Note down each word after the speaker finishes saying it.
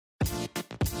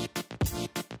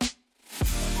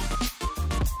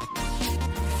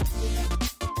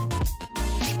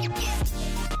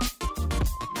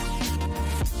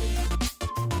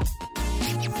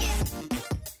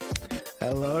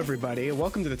everybody.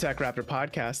 Welcome to the TechRaptor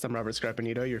podcast. I'm Robert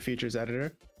Scarpanito, your features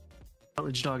editor.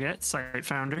 Rutledge Doggett, site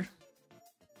founder.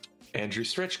 Andrew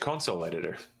Stretch, console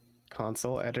editor.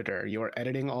 Console editor. You're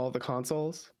editing all the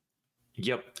consoles?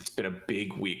 Yep, it's been a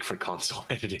big week for console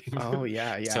editing. Oh,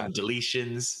 yeah. Some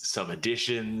deletions, some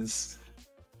additions.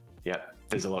 Yep,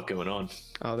 there's a lot going on.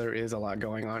 Oh, there is a lot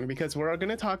going on because we're going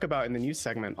to talk about in the news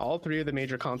segment all three of the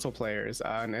major console players.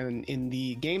 And in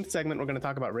the game segment, we're going to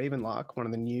talk about Ravenlok, one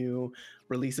of the new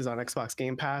releases on Xbox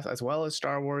Game Pass, as well as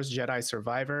Star Wars Jedi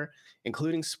Survivor,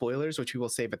 including spoilers, which we will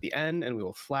save at the end and we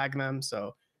will flag them.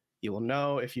 So you will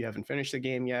know if you haven't finished the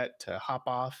game yet to hop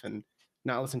off and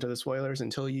not listen to the spoilers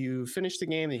until you finish the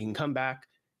game. Then you can come back,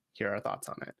 hear our thoughts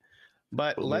on it.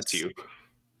 But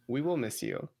we will miss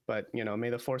you, but may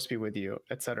the force be with you,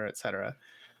 etc., etc.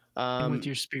 And with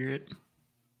your spirit.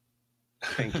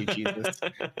 Thank you, Jesus.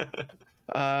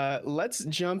 Let's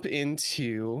jump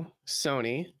into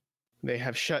Sony. They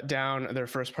have shut down their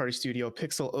first-party studio,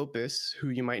 PixelOpus, who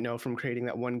you might know from creating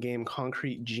that one game,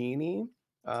 Concrete Genie,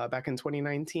 back in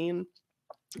 2019,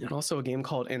 and also a game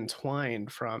called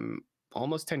Entwined from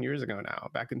almost 10 years ago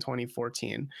now, back in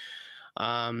 2014.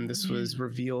 This was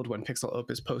revealed when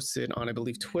PixelOpus posted on, I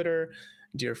believe, Twitter.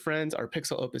 Dear friends, our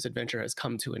PixelOpus adventure has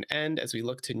come to an end. As we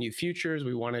look to new futures,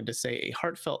 we wanted to say a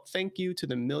heartfelt thank you to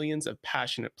the millions of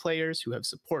passionate players who have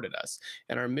supported us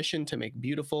and our mission to make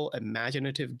beautiful,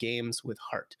 imaginative games with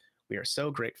heart. We are so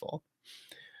grateful.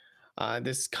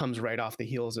 This comes right off the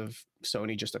heels of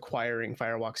Sony just acquiring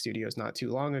Firewalk Studios not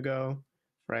too long ago,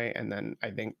 right? And then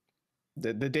I think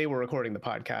the day we're recording the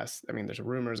podcast, I mean, there's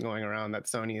rumors going around that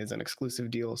Sony is in exclusive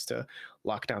deals to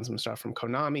lock down some stuff from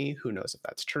Konami. Who knows if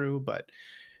that's true? But,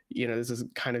 this is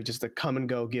kind of just a come and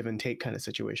go, give and take kind of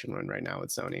situation right now with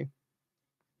Sony.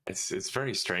 It's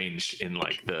very strange in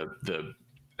like the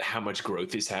how much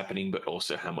growth is happening, but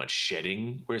also how much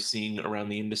shedding we're seeing around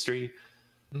the industry.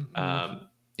 Mm-hmm.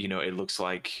 It looks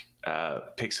like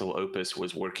PixelOpus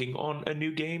was working on a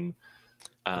new game.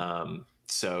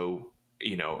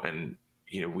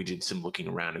 We did some looking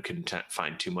around and couldn't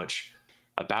find too much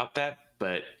about that,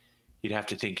 but you'd have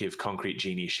to think if Concrete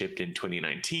Genie shipped in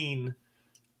 2019,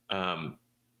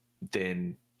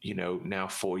 then, now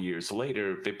 4 years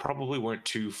later, they probably weren't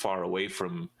too far away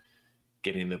from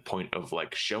getting the point of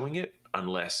like showing it,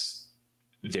 unless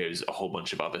there's a whole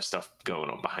bunch of other stuff going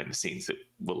on behind the scenes that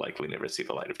will likely never see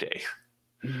the light of day.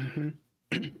 Mm-hmm.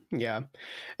 Yeah.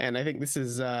 And I think this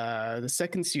is the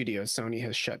second studio Sony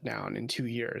has shut down in 2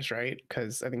 years, right?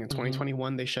 Because I think in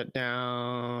 2021 they shut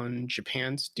down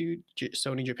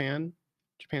Sony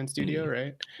Japan studio,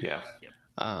 right? Yeah.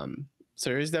 So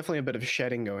there is definitely a bit of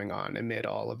shedding going on amid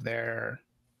all of their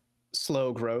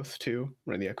slow growth too,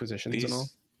 or the acquisitions and all.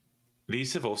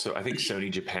 These have also, I think,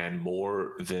 Sony Japan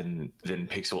more than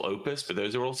PixelOpus, but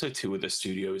those are also two of the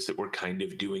studios that were kind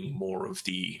of doing more of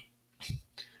the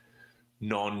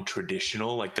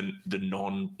non-traditional, like the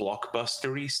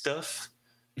non-blockbustery stuff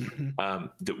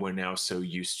that we're now so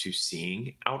used to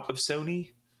seeing out of Sony,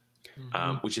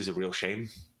 which is a real shame.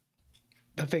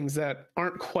 The things that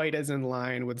aren't quite as in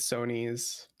line with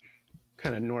Sony's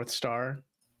kind of North Star,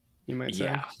 you might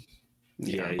say.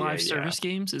 Yeah. Live service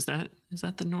games, is that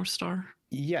the North Star?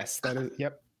 Yes, that is.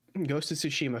 Yep. Ghost of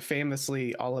Tsushima,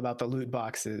 famously all about the loot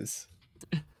boxes.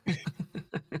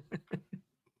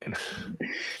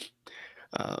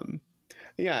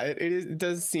 It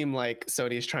does seem like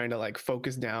Sony is trying to like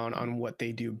focus down on what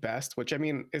they do best, which I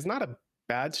mean is not a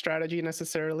bad strategy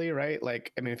necessarily, right?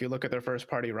 Like, I mean, if you look at their first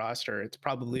party roster, it's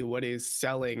probably what is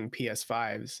selling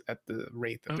PS5s at the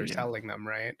rate that they're selling them,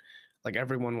 right? Like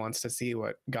everyone wants to see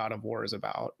what God of War is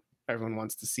about. Everyone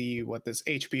wants to see what this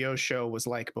HBO show was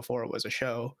like before it was a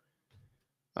show.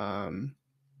 So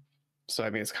I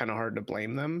mean, it's kind of hard to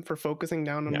blame them for focusing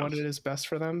down on what it is best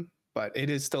for them. But it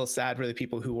is still sad for the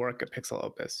people who work at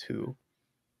PixelOpus who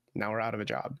now are out of a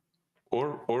job.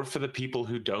 Or for the people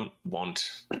who don't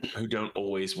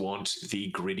always want the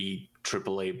gritty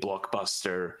AAA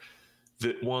blockbuster,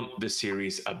 that want the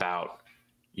series about,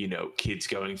 kids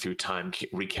going through time,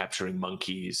 recapturing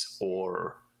monkeys,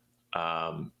 or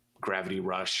Gravity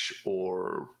Rush,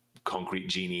 or Concrete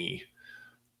Genie.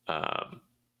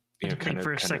 Think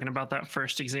for a second about that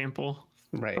first example.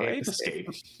 Right. Ape Escape.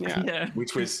 Yeah.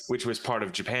 Which was part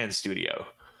of Japan studio.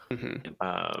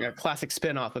 Mm-hmm. Classic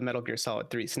spin-off of Metal Gear Solid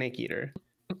 3 Snake Eater.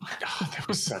 That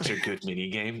was such a good mini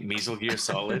game. Measle Gear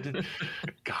Solid.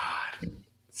 God,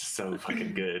 so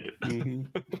fucking good. Mm-hmm.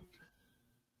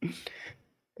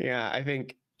 Yeah, I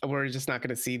think we're just not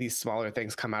going to see these smaller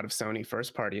things come out of Sony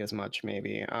first party as much,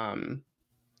 maybe.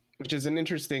 which is an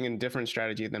interesting and different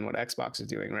strategy than what Xbox is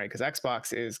doing, right? Because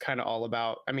Xbox is kind of all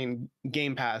about, I mean,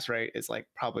 Game Pass, right, is like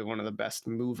probably one of the best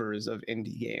movers of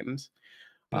indie games.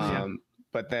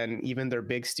 But then even their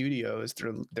big studios,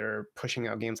 they're pushing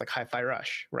out games like Hi-Fi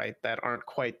Rush, right, that aren't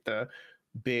quite the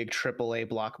big AAA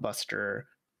blockbuster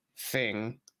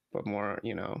thing, but more,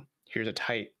 you know, here's a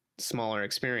tight, smaller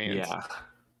experience. Yeah.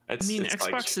 I mean,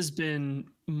 Xbox has been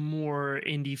more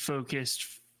indie focused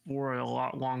for a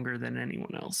lot longer than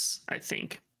anyone else, I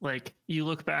think. Like, you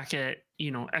look back at,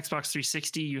 you know, Xbox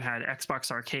 360, you had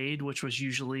Xbox Arcade, which was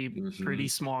usually pretty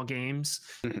small games,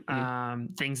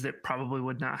 things that probably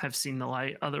would not have seen the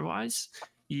light otherwise.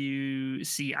 You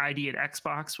see ID at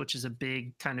Xbox, which is a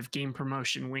big kind of game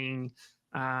promotion wing.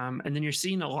 And then you're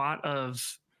seeing a lot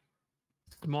of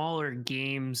smaller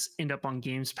games end up on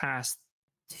Games Pass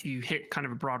to hit kind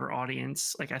of a broader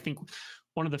audience. Like, I think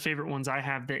one of the favorite ones I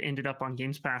have that ended up on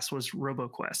Games Pass was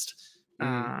RoboQuest,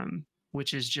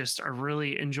 which is just a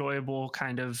really enjoyable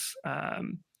kind of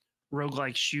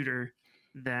roguelike shooter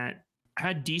that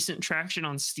had decent traction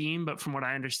on Steam, but from what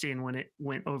I understand, when it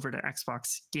went over to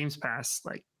Xbox Games Pass,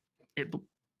 like, it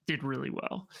did really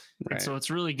well. Right. And so it's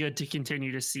really good to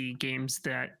continue to see games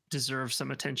that deserve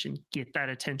some attention get that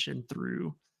attention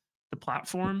through the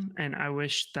platform. And I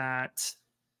wish that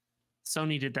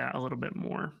Sony did that a little bit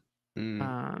more.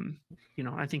 You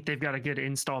know, I think they've got a good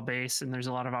install base, and there's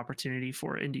a lot of opportunity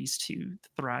for indies to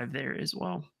thrive there as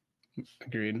well.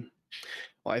 Agreed.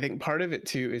 Well, I think part of it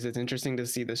too is it's interesting to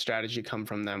see the strategy come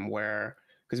from them, where,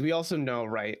 because we also know,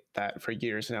 right, that for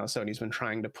years now Sony's been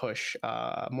trying to push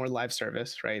more live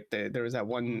service, right? There was that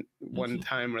one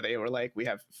time where they were like, we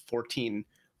have 14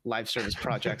 live service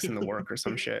projects in the work or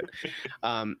some shit.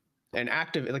 And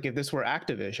like, if this were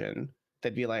Activision,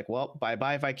 they'd be like, well,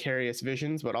 bye-bye Vicarious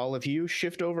Visions, but all of you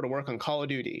shift over to work on Call of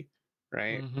Duty,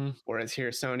 right? Whereas here,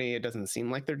 Sony, it doesn't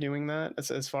seem like they're doing that.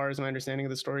 As far as my understanding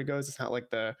of the story goes, it's not like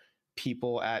the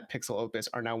people at PixelOpus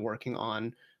are now working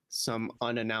on some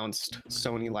unannounced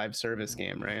Sony live service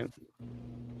game, right?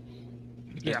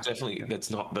 That's definitely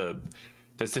not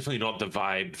the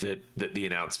vibe that the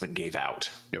announcement gave out.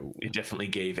 No. It definitely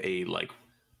gave a, like,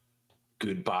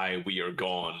 goodbye, we are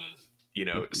gone, you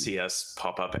know, see us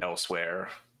pop up elsewhere.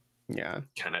 Yeah.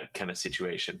 Kind of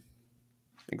situation.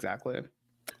 Exactly.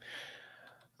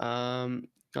 Now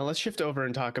let's shift over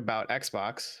and talk about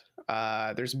Xbox.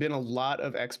 There's been a lot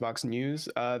of Xbox news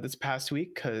this past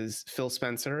week because Phil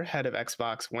Spencer, head of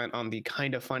Xbox, went on the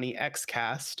Kinda Funny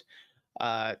XCast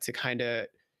to kind of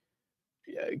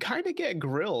get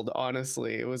grilled.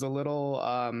 Honestly, it was a little.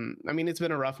 I mean, it's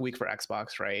been a rough week for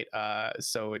Xbox, right?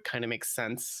 So it kind of makes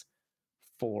sense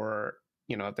for,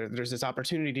 you know, there's this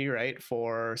opportunity, right,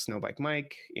 for Snowbike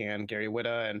Mike and Gary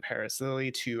Whitta and Paris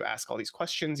Lilly to ask all these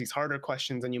questions, these harder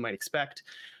questions than you might expect.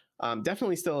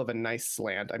 Definitely still have a nice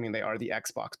slant. I mean, they are the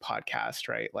Xbox podcast,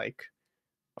 right? Like,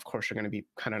 of course, you're going to be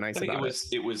kind of nice about it.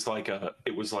 It was like a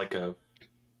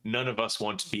none of us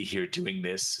want to be here doing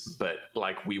this, but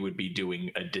like, we would be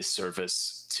doing a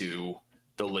disservice to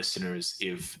the listeners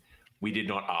if we did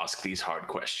not ask these hard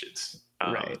questions.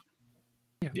 Right.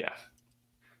 Yeah.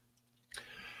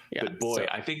 But boy,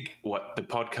 I think the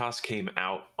podcast came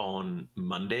out on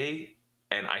Monday,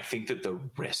 and I think that the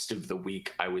rest of the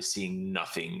week I was seeing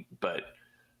nothing but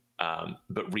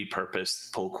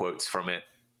repurposed pull quotes from it,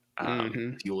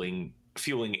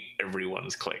 fueling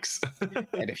everyone's clicks.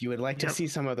 And if you would like to see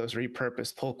some of those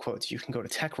repurposed pull quotes, you can go to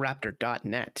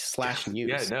techraptor.net/news.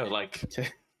 Yeah, no, like,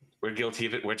 we're guilty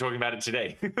of it. We're talking about it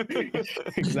today.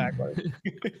 Exactly.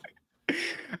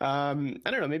 I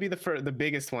don't know. Maybe the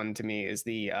biggest one to me is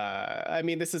the. I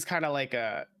mean, this is kind of like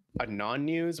a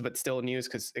non-news, but still news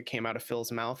because it came out of Phil's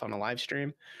mouth on a live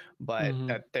stream. But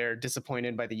that they're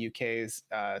disappointed by the UK's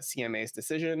CMA's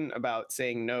decision about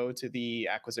saying no to the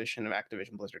acquisition of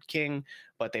Activision Blizzard King,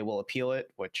 but they will appeal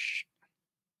it, which,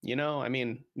 you know, I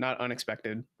mean, not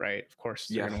unexpected, right? Of course,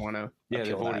 they're going to want to. Yeah,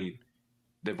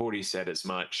 they've already said as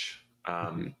much.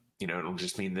 You know, it'll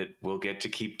just mean that we'll get to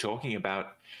keep talking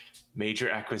about major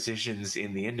acquisitions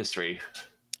in the industry.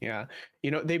 Yeah. You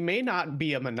know, they may not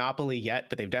be a monopoly yet,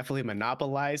 but they've definitely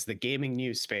monopolized the gaming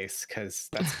news space, because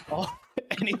that's all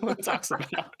anyone talks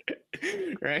about.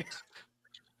 Right?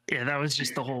 Yeah, that was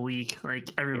just the whole week. Like,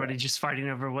 everybody just fighting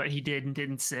over what he did and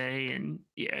didn't say. And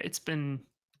yeah, it's been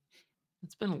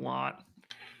a lot.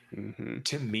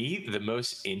 To me, the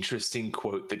most interesting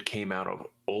quote that came out of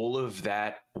all of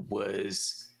that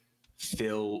was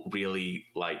Phil really,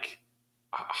 like,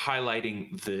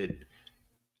 highlighting that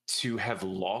to have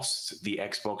lost the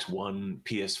Xbox One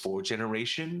PS4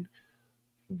 generation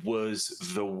was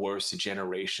the worst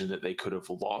generation that they could have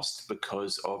lost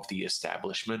because of the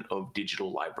establishment of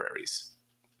digital libraries.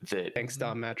 That Thanks,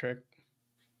 Dom Metric.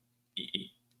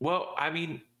 Well, I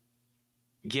mean,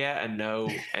 yeah and no.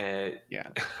 Yeah.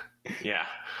 Yeah.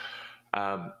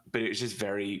 But it was just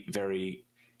very, very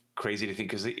crazy to think,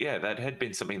 because that had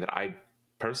been something that I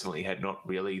personally had not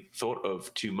really thought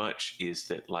of too much, is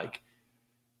that like,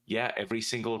 yeah, every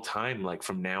single time, like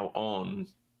from now on,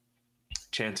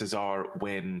 chances are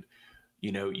when,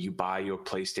 you know, you buy your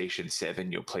PlayStation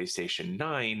 7, your PlayStation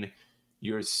 9,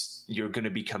 you're going to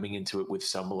be coming into it with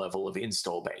some level of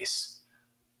install base.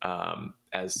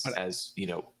 As you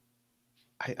know,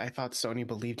 I thought Sony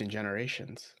believed in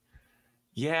generations.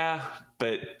 Yeah,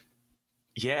 but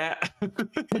yeah.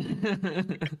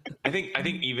 I think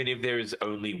even if there's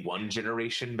only one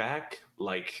generation back,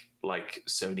 like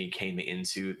Sony came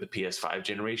into the PS5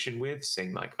 generation with,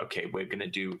 saying like, okay, we're gonna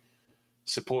do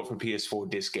support for PS4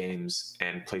 disc games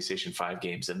and PlayStation 5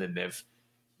 games, and then they've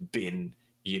been,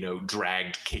 you know,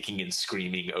 dragged kicking and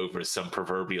screaming over some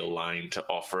proverbial line to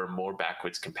offer more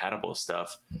backwards compatible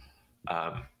stuff.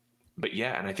 But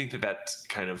yeah, and I think that's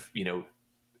kind of, you know,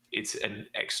 it's an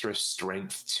extra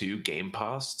strength to Game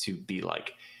Pass to be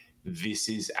like, this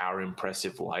is our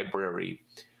impressive library.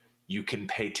 You can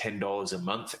pay $10 a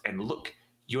month, and look,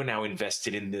 you're now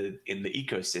invested in the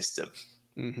ecosystem.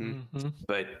 Mm-hmm. Mm-hmm.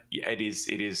 But yeah, it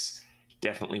is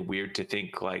definitely weird to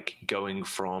think like going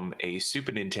from a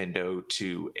Super Nintendo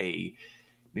to a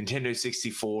Nintendo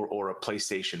 64 or a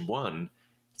PlayStation 1.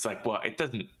 It's like, well, it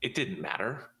didn't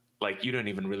matter. Like, you don't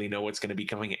even really know what's going to be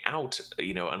coming out,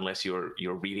 you know, unless you're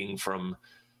reading from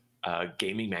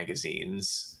gaming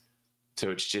magazines.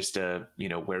 So it's just, you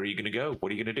know, where are you going to go?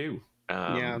 What are you going to do?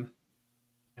 Yeah.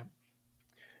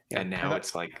 And now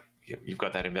it's like, you've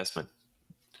got that investment.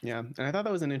 Yeah. And I thought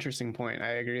that was an interesting point.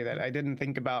 I agree that I didn't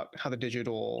think about how the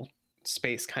digital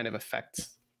space kind of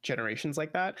affects generations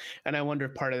like that. And I wonder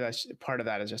if part of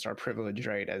that is just our privilege,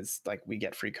 right? As like, we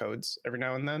get free codes every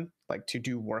now and then, like to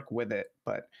do work with it.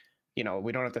 But, you know,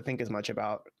 we don't have to think as much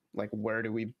about like, where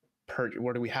do we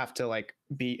have to like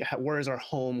where is our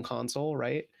home console,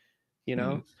 right? You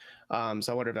know?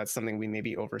 So I wonder if that's something we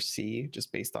maybe oversee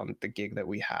just based on the gig that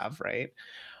we have, right?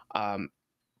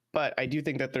 But I do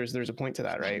think that there's a point to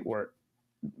that, right? Where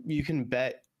you can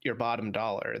bet your bottom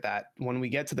dollar that when we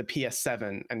get to the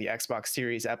PS7 and the Xbox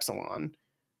Series Epsilon,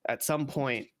 at some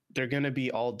point they're going to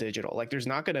be all digital. Like, there's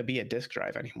not going to be a disk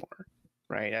drive anymore,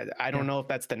 right? I don't know if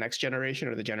that's the next generation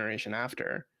or the generation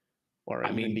after, or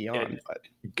even beyond. But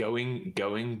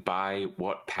going by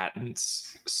what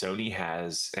patents Sony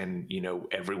has, and you know,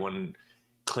 everyone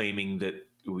claiming that,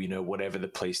 you know, whatever the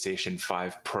PlayStation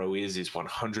 5 Pro is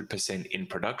 100% in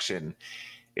production.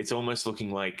 It's almost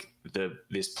looking like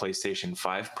this PlayStation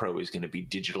 5 Pro is going to be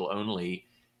digital only,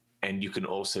 and you can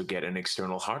also get an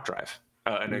external hard drive,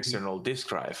 an external disk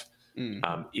drive,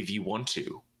 if you want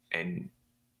to. And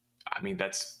I mean,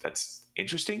 that's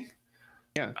interesting.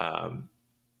 Yeah.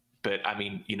 But I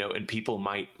mean, you know, and people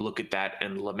might look at that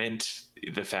and lament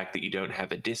the fact that you don't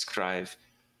have a disk drive.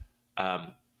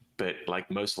 But like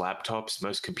most laptops,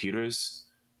 most computers,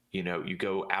 you know, you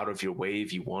go out of your way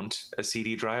if you want a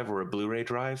CD drive or a Blu-ray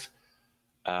drive.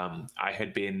 I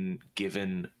had been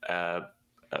given a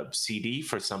CD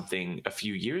for something a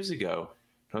few years ago.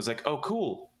 And I was like, oh,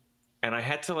 cool. And I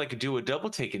had to like do a double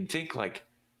take and think like,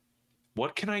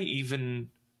 what can I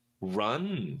even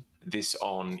run this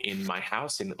on in my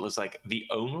house? And it was like, the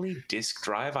only disk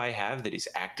drive I have that is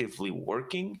actively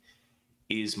working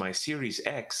is my Series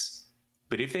X.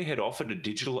 But if they had offered a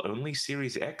digital only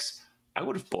Series X, I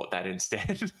would have bought that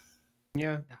instead.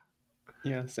 Yeah,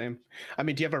 same. I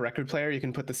mean, do you have a record player? You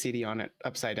can put the CD on it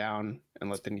upside down and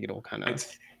let the needle kind of.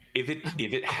 If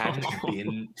it hadn't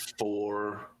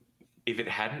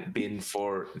been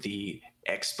for the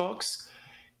Xbox,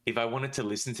 if I wanted to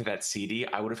listen to that CD,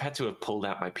 I would have had to have pulled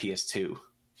out my PS2.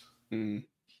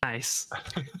 Nice.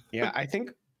 Yeah, I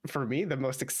think for me, the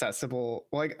most accessible,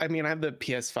 like, I mean, I have the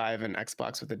PS5 and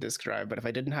Xbox with the disc drive, but if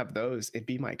I didn't have those, it'd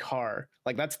be my car.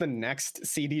 Like, that's the next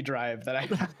CD drive that I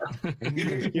have.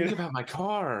 Think about my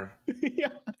car.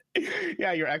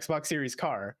 Yeah, your Xbox Series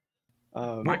car.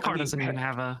 My car doesn't even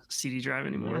have a CD drive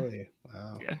anymore. Really?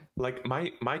 Wow. Yeah. Like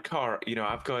my car, you know,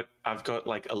 I've got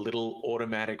like a little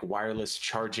automatic wireless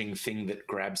charging thing that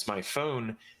grabs my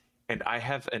phone, and I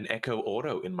have an Echo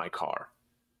Auto in my car.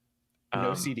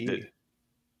 No CD.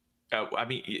 I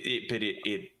mean,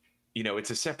 it you know, it's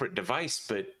a separate device,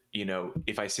 but you know,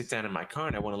 if I sit down in my car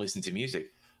and I want to listen to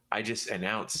music, I just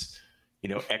announce, you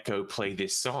know, Echo, play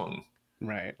this song.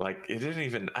 Right. Like,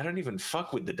 I don't even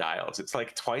fuck with the dials. It's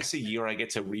like twice a year I get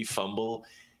to refumble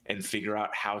and figure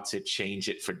out how to change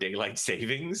it for daylight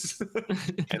savings.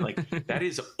 And like, that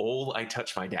is all I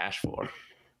touch my dash for.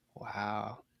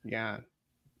 Wow. Yeah,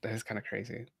 that is kind of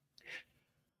crazy.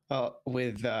 Well,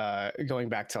 with going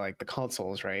back to like the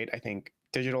consoles, right? I think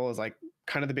digital is like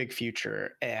kind of the big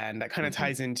future, and that kind of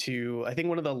ties into, I think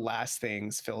one of the last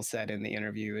things Phil said in the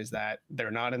interview is that they're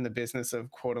not in the business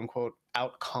of quote unquote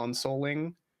out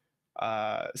consoling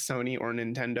Sony or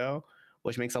Nintendo,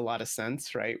 which makes a lot of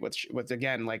sense, right? Which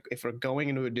again, like if we're going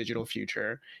into a digital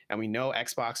future and we know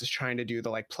Xbox is trying to do the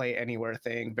like play anywhere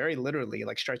thing, very literally,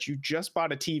 like Stretch, you just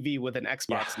bought a TV with an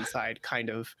Xbox inside,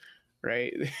 kind of,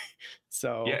 right?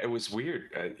 So yeah, it was weird.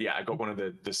 I got one of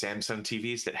the Samsung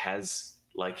TVs that has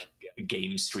like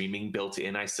game streaming built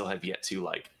in. I still have yet to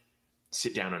like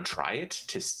sit down and try it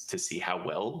to see how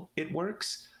well it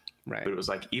works. Right. But it was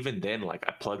like, even then, like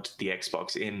I plugged the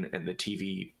Xbox in and the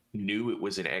TV knew it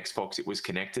was an Xbox it was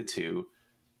connected to,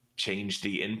 changed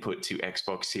the input to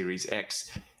Xbox Series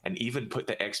X, and even put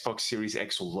the Xbox Series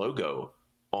X logo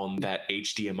on that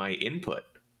HDMI input.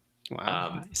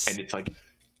 Wow. Nice. And it's like,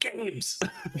 games,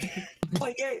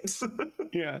 play games.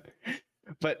 Yeah.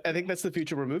 But I think that's the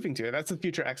future we're moving to. That's the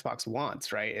future Xbox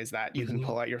wants, right? Is that you can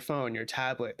pull out your phone, your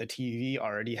tablet, the TV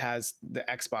already has the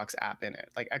Xbox app in it.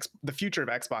 Like the future of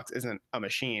Xbox isn't a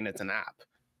machine, it's an app,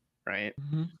 right?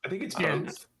 I think it's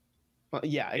both. Well,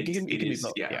 yeah, it can be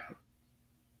both. Yeah.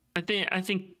 I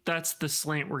think that's the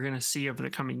slant we're going to see over the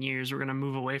coming years. We're going to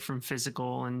move away from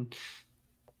physical and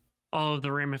all of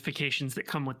the ramifications that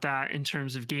come with that in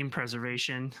terms of game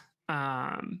preservation.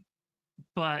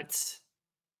 But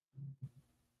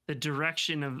the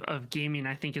direction of gaming,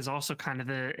 I think, is also kind of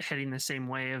heading the same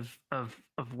way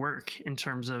of work, in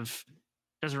terms of,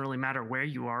 it doesn't really matter where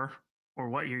you are or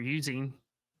what you're using,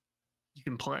 you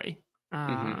can play.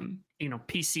 You know,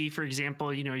 PC, for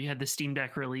example, you know, you had the Steam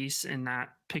Deck release and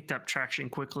that picked up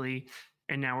traction quickly.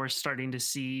 And now we're starting to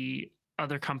see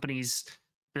other companies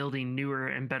building newer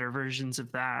and better versions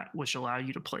of that, which allow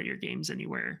you to play your games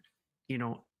anywhere. You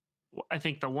know, I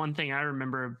think the one thing I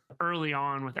remember early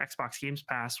on with Xbox Games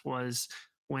Pass was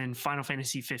when Final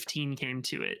Fantasy 15 came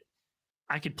to it.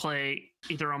 I could play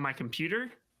either on my computer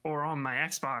or on my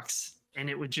Xbox, and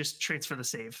it would just transfer the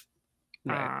save.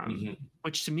 Right.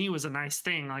 Which to me was a nice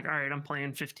thing. Like, all right, I'm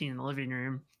playing 15 in the living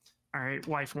room. All right,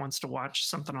 wife wants to watch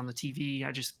something on the TV.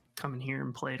 I just come in here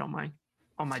and play it on my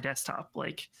desktop.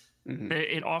 Like,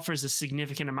 it offers a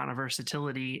significant amount of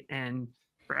versatility, and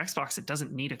for Xbox, it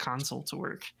doesn't need a console to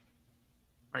work.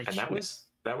 Like, and that was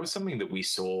something that we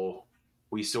saw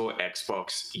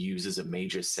Xbox use as a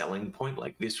major selling point.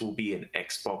 Like, this will be an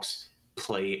Xbox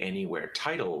Play Anywhere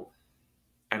title.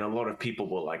 And a lot of people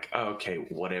were like, oh, okay,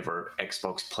 whatever,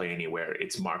 Xbox Play Anywhere,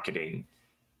 it's marketing.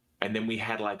 And then we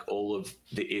had like all of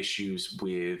the issues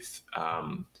with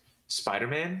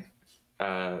Spider-Man,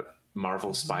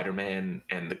 Marvel Spider-Man,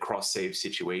 and the cross-save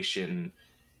situation.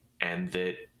 And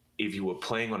that if you were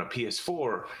playing on a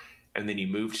PS4 and then you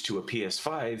moved to a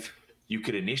PS5, you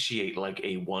could initiate like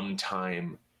a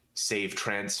one-time save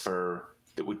transfer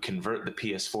that would convert the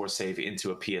PS4 save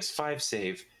into a PS5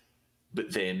 save.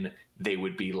 But then they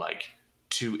would be like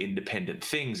two independent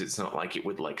things. It's not like it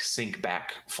would like sync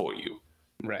back for you.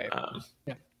 Right.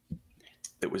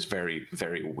 That was very,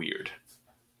 very weird.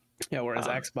 Yeah. Whereas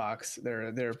Xbox,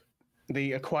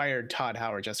 they acquired Todd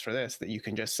Howard just for this, that you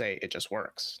can just say it just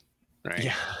works. Right.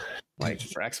 Yeah. Like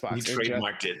for Xbox, he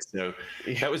trademarked it. So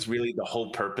that was really the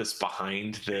whole purpose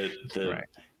behind the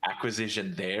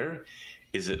acquisition there,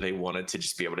 is that they wanted to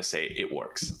just be able to say it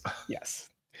works. Yes.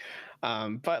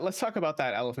 But let's talk about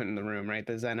that elephant in the room, right?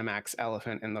 The ZeniMax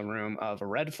elephant in the room of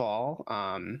Redfall,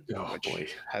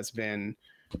 which has been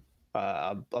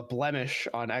a blemish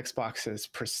on Xbox's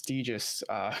prestigious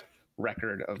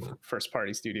record of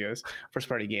first-party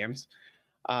games.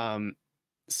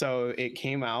 So it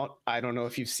came out. I don't know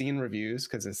if you've seen reviews,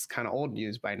 because it's kind of old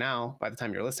news by now, by the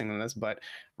time you're listening to this, but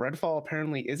Redfall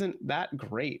apparently isn't that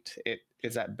great. It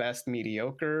is at best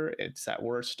mediocre. It's at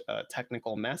worst a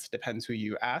technical mess, depends who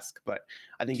you ask. But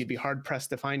I think you'd be hard pressed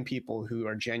to find people who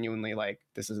are genuinely like,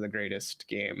 this is the greatest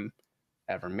game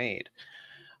ever made.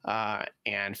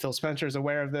 And Phil Spencer is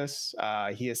aware of this.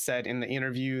 He has said in the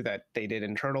interview that they did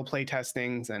internal play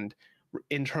testings, and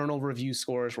internal review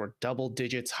scores were double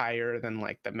digits higher than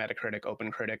like the Metacritic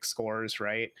OpenCritic scores,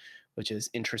 right? Which is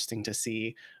interesting to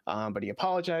see. But he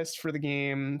apologized for the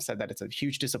game, said that it's a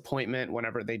huge disappointment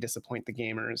whenever they disappoint the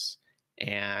gamers.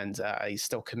 And he's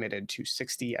still committed to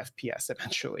 60 FPS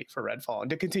eventually for Redfall, and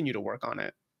to continue to work on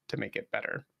it to make it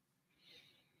better.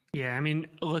 Yeah, I mean,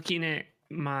 looking at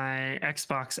my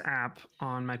Xbox app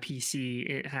on my PC,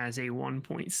 it has a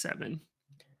 1.7.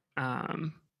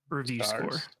 review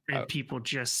Stars? score, and people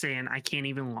just saying I can't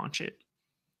even launch it.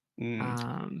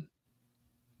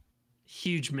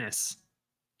 Huge miss,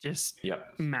 just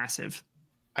massive.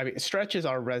 I mean, Stretch is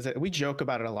our resident. We joke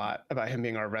about it a lot about him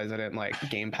being our resident like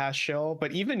Game Pass shill,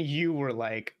 but even you were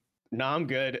like, "No, I'm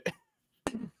good."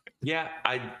 Yeah,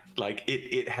 I like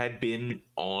it. It had been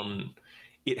on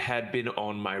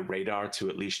my radar to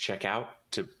at least check out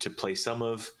to play some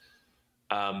of,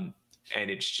 and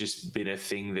it's just been a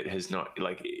thing that has not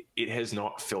like it has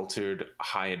not filtered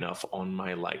high enough on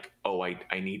my like, oh, I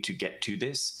need to get to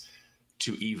this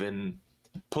to even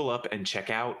pull up and check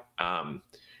out.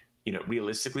 You know,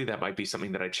 realistically, that might be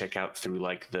something that I check out through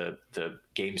like the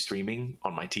game streaming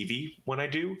on my TV when I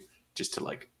do, just to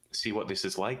like see what this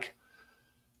is like.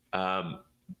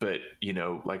 But you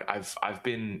know, like I've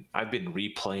been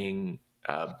replaying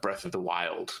Breath of the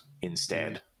Wild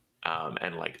instead,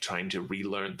 and like trying to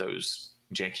relearn those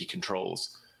janky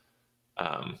controls,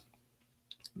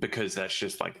 because that's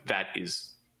just like that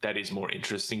is more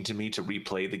interesting to me to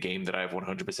replay the game that I've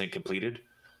 100% completed,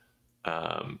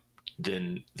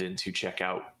 than to check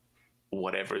out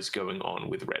whatever's going on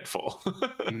with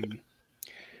Redfall.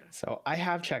 So I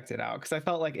have checked it out because I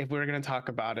felt like if we were going to talk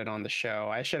about it on the show,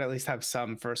 I should at least have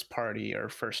some first party or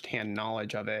first hand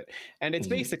knowledge of it. And it's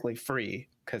basically free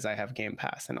because I have Game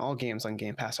Pass, and all games on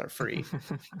Game Pass are free.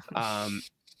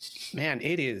 Man,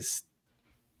 it is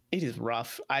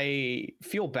rough. I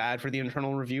feel bad for the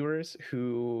internal reviewers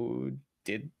who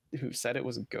said it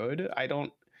was good. I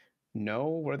don't know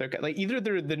where they're like, either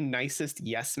they're the nicest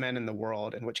yes men in the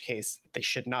world, in which case they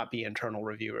should not be internal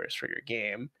reviewers for your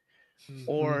game,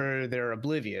 or they're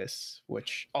oblivious,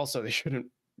 which also they shouldn't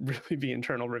really be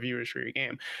internal reviewers for your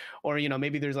game. Or, you know,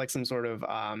 maybe there's like some sort of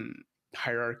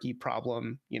hierarchy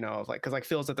problem, you know, of like, because like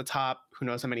Phil's at the top, who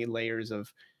knows how many layers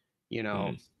of, you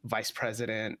know, vice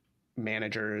president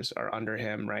managers are under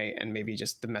him, right? And maybe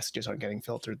just the messages aren't getting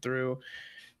filtered through.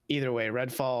 Either way,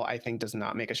 Redfall, I think, does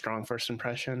not make a strong first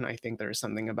impression. I think there's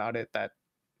something about it that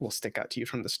will stick out to you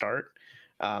from the start.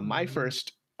 My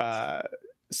first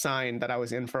sign that I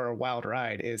was in for a wild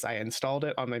ride is I installed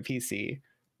it on my PC,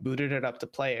 booted it up to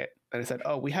play it, and it said,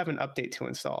 "Oh, we have an update to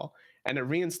install," and it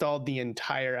reinstalled the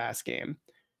entire ass game.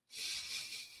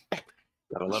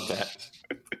 I love that.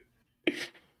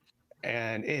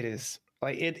 And it is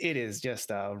like it is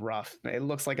just rough. It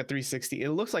looks like a 360. It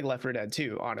looks like Left 4 Dead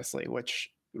 2, honestly,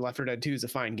 which Left 4 Dead 2 is a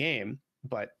fine game,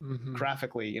 but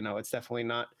graphically, you know, it's definitely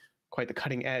not quite the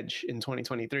cutting edge in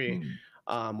 2023.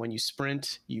 When you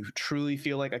sprint, you truly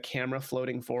feel like a camera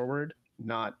floating forward,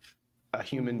 not a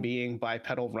human being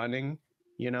bipedal running,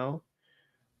 you know?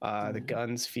 The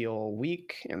guns feel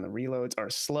weak and the reloads are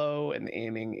slow and the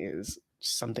aiming is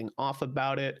something off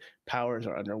about it. Powers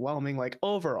are underwhelming. Like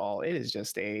overall, it is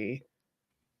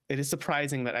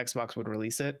surprising that Xbox would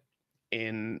release it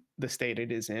in the state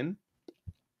it is in.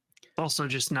 Also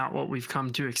just not what we've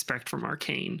come to expect from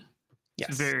Arcane. Yes.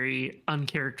 It's very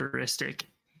uncharacteristic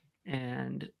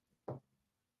and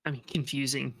I mean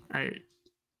confusing. I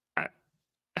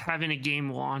having a game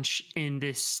launch in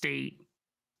this state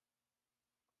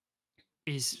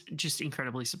is just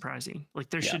incredibly surprising. Like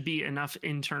there should be enough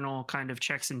internal kind of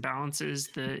checks and balances,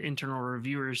 the internal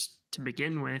reviewers to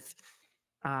begin with,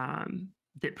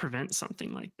 that prevent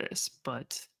something like this.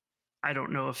 But I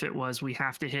don't know if it was we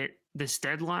have to hit this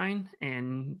deadline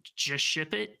and just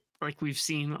ship it like we've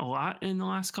seen a lot in the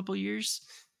last couple of years,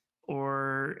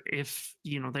 or if,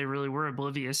 you know, they really were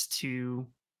oblivious to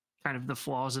kind of the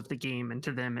flaws of the game and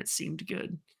to them it seemed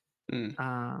good.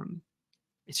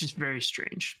 It's just very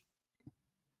strange.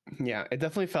 Yeah, it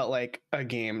definitely felt like a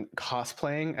game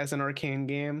cosplaying as an Arcane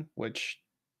game, which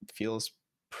feels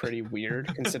pretty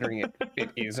weird considering it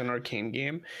is an Arcane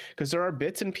game, because there are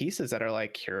bits and pieces that are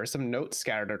like, here are some notes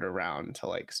scattered around to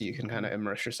like, so you can kind of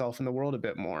immerse yourself in the world a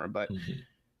bit more. But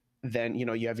then, you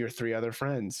know, you have your three other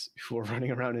friends who are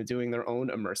running around and doing their own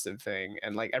immersive thing.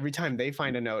 And like every time they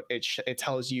find a note, it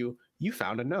tells you, you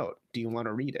found a note. Do you want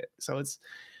to read it? So it's,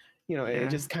 you know, it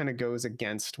just kind of goes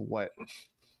against what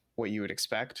you would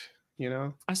expect, you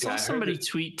know? I saw somebody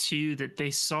tweet too that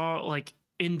they saw like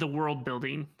in the world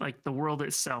building, like the world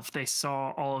itself, they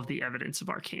saw all of the evidence of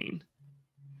Arcane,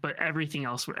 but everything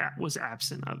else was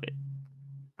absent of it.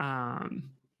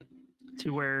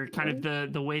 To where kind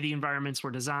of the way the environments were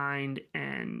designed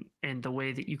and the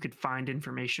way that you could find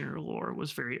information or lore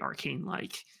was very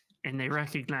Arcane-like, and they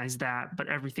recognized that, but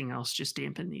everything else just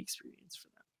dampened the experience for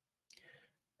them.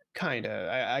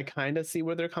 I kind of see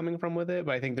where they're coming from with it,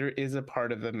 but I think there is a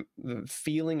part of the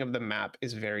feeling of the map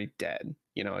is very dead.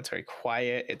 You know, it's very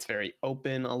quiet. It's very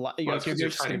open. A lot. You Well, know, it's because you're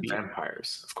just going to fighting be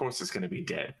vampires. Of course, it's going to be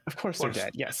dead. Of course they're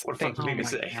dead. Yes. What Thank fuck you. me to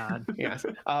say? Yes.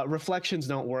 Reflections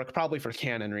don't work, probably for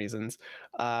canon reasons.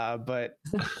 But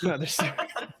no, there's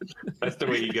That's the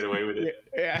way you get away with it.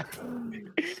 Yeah.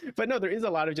 But no, there is a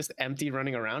lot of just empty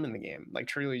running around in the game. Like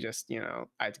truly just, you know,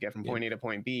 I have to get from point A to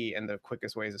point B, and the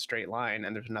quickest way is a straight line,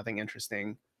 and there's nothing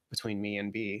interesting between me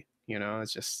and B. You know,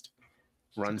 it's just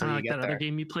runs and you like get that there. other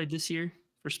game you played this year,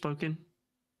 Forspoken.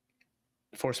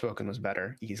 Forspoken was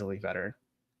better, easily better.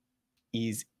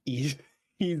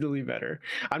 Easily better.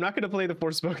 I'm not going to play the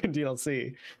Forspoken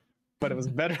DLC, but it was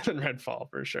better than Redfall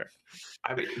for sure.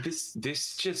 I mean,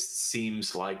 this just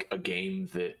seems like a game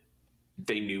that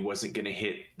they knew wasn't going to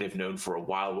hit. They've known for a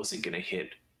while wasn't going to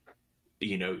hit.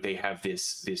 You know, they have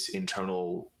this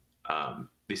internal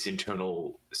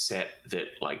set that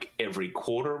like every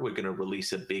quarter we're going to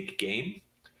release a big game.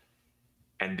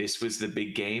 And this was the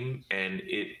big game, and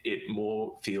it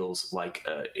more feels like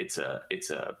it's a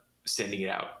sending it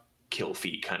out kill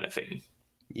feed kind of thing.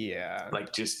 Yeah,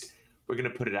 like just we're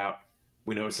gonna put it out.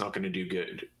 We know it's not going to do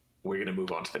good. We're gonna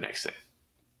move on to the next thing.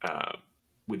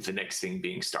 With the next thing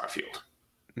being Starfield.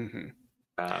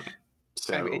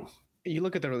 So I mean, you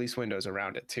look at the release windows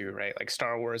around it too, right? Like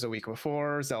Star Wars a week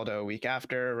before, Zelda a week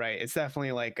after, right? It's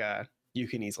definitely like you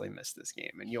can easily miss this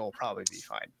game, and you'll probably be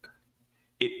fine.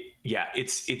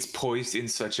 It's poised in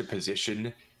such a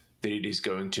position that it is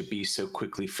going to be so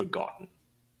quickly forgotten.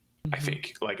 I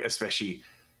think, like, especially,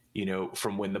 you know,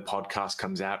 from when the podcast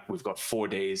comes out, we've got 4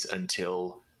 days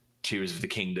until Tears of the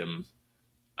Kingdom,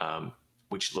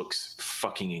 which looks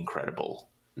fucking incredible.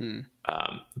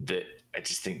 That I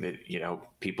just think that, you know,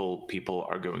 people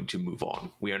are going to move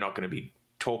on. We are not going to be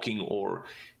talking or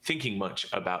thinking much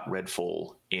about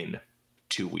Redfall in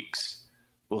 2 weeks.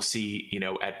 We'll see, you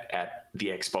know, at the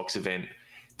Xbox event,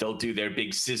 they'll do their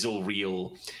big sizzle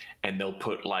reel, and they'll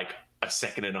put like a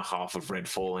second and a half of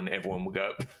Redfall, and everyone will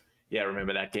go, yeah,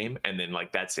 remember that game? And then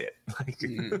like, that's it.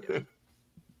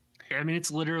 Yeah, I mean, it's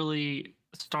literally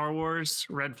Star Wars,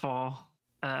 Redfall,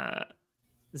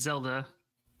 Zelda,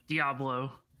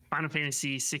 Diablo, Final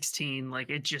Fantasy 16. Like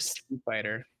it just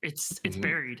Fighter. It's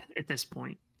buried at this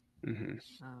point.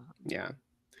 Yeah.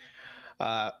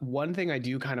 One thing I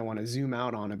do kind of want to zoom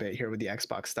out on a bit here with the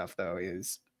Xbox stuff, though,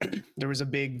 is there was a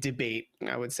big debate,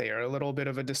 I would say, or a little bit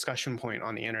of a discussion point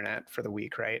on the internet for the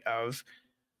week, right? Of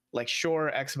like,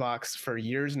 sure, Xbox for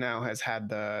years now has had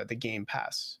the Game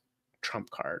Pass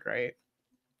trump card, right?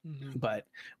 But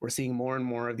we're seeing more and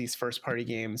more of these first party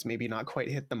games maybe not quite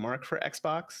hit the mark for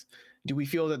Xbox. Do we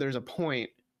feel that there's a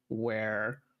point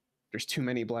where there's too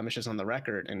many blemishes on the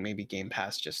record and maybe Game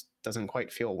Pass just doesn't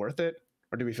quite feel worth it?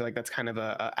 Or do we feel like that's kind of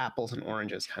a apples and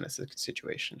oranges kind of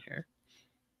situation here?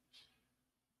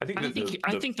 I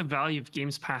think the value of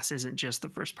Games Pass isn't just the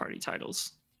first party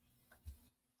titles.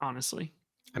 Honestly.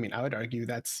 I mean, I would argue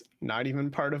that's not even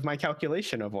part of my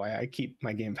calculation of why I keep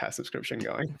my Game Pass subscription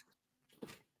going.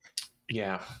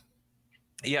 Yeah,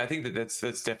 I think that's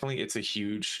definitely it's a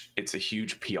huge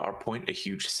PR point, a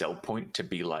huge sell point to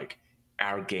be like,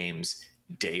 our games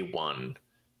day one,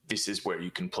 this is where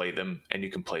you can play them, and you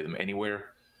can play them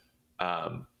anywhere.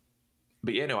 But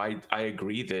yeah, no, I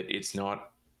agree that it's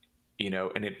not, you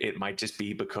know, and it might just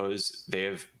be because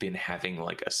they've been having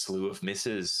like a slew of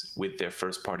misses with their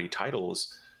first party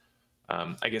titles.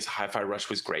 I guess Hi-Fi Rush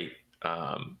was great,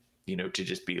 you know, to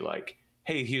just be like,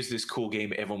 hey, here's this cool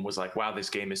game. Everyone was like, wow, this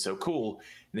game is so cool.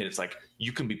 And then it's like,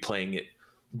 you can be playing it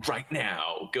right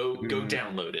now. Go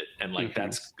download it. And like,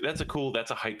 that's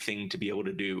a hype thing to be able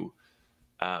to do.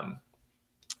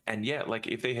 And yeah, like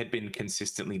if they had been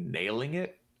consistently nailing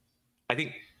it, I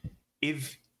think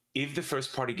if the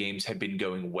first party games had been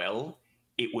going well,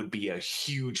 it would be a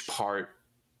huge part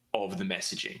of the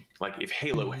messaging. Like if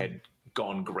Halo had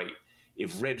gone great,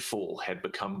 if Redfall had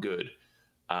become good,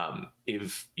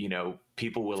 if, you know,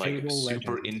 people were like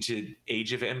super into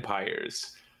Age of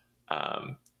Empires,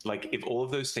 like if all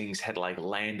of those things had like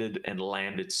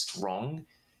landed strong,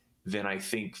 then I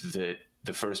think that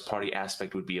the first party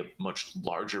aspect would be a much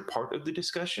larger part of the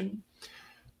discussion.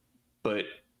 But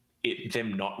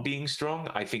them not being strong,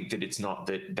 I think that it's not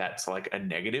that that's like a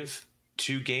negative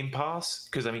to Game Pass,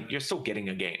 because I mean, you're still getting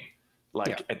a game.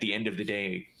 Like at the end of the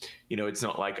day, you know, it's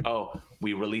not like, oh,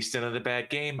 we released another bad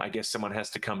game, I guess someone has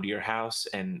to come to your house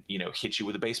and, you know, hit you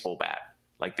with a baseball bat.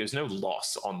 Like there's no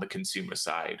loss on the consumer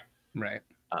side, right?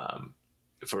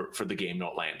 For the game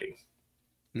not landing.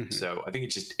 So I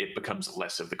think it becomes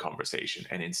less of the conversation,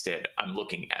 and instead I'm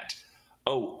looking at,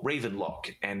 oh,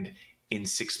 Ravenlok, and in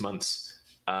 6 months,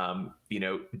 you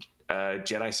know,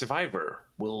 Jedi Survivor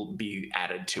will be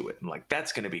added to it, and like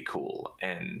that's going to be cool.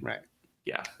 And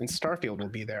Yeah. And Starfield will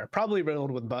be there, probably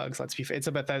riddled with bugs. Let's be fair. It's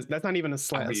a Bethesda. That's not even a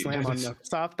slam on the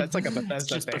soft. That's like a Bethesda it's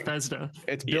just thing. Bethesda.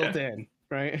 It's built in,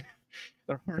 right?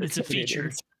 It's a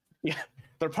feature. Yeah,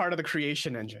 they're part of the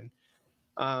creation engine.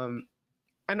 And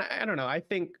I don't know. I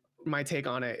think my take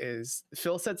on it is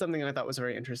Phil said something I thought was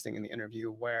very interesting in the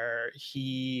interview, where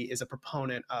he is a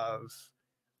proponent of,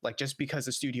 like, just because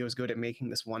the studio is good at making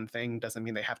this one thing doesn't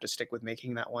mean they have to stick with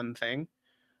making that one thing.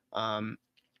 And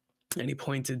he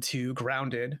pointed to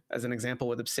Grounded as an example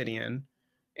with Obsidian,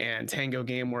 and Tango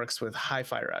Gameworks with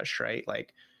Hi-Fi Rush, right?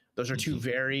 Like, those are two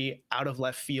very out of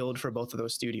left field for both of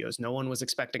those studios. No one was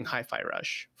expecting Hi-Fi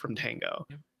Rush from Tango,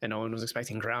 and no one was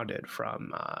expecting Grounded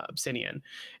from Obsidian.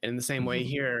 And in the same way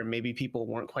here, maybe people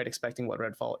weren't quite expecting what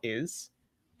Redfall is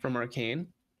from Arcane.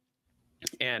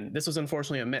 And this was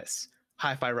unfortunately a miss.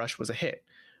 Hi-Fi Rush was a hit.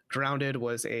 Grounded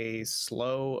was a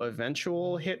slow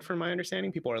eventual hit from my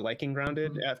understanding. People are liking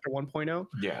Grounded after 1.0.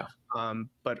 Yeah.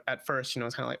 But at first,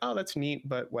 it's kind of like, oh, that's neat,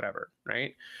 but whatever,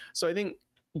 right? So I think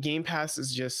Game Pass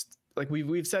is just, like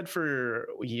we've said for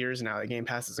years now, that Game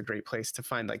Pass is a great place to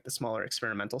find like the smaller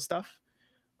experimental stuff.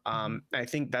 I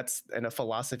think that's a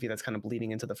philosophy that's kind of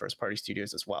bleeding into the first party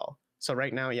studios as well. So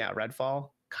right now, yeah, Redfall,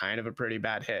 kind of a pretty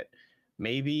bad hit.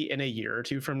 Maybe in a year or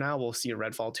two from now, we'll see a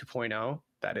Redfall 2.0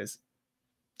 that is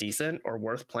decent or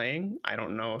worth playing. I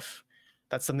don't know if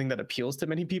that's something that appeals to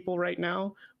many people right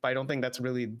now, but I don't think that's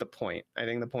really the point. I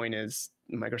think the point is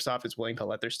Microsoft is willing to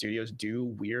let their studios do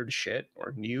weird shit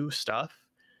or new stuff,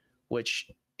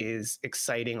 which is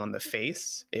exciting on the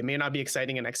face. It may not be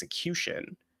exciting in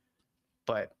execution,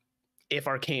 but if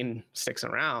Arcane sticks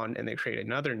around and they create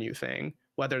another new thing,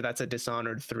 whether that's a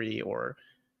Dishonored 3 or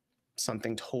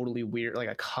something totally weird like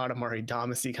a Katamari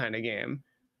Damacy kind of game,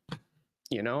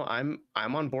 I'm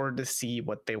on board to see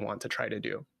what they want to try to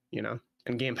do,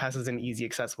 and Game Pass is an easy,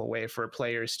 accessible way for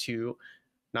players to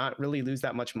not really lose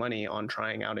that much money on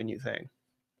trying out a new thing.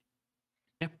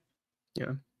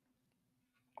 Yeah.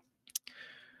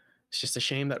 It's just a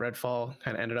shame that Redfall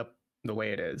kind of ended up the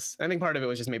way it is. I think part of it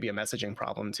was just maybe a messaging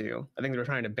problem too. I think they were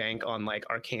trying to bank on like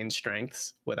Arcane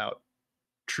strengths without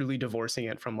truly divorcing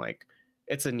it from like,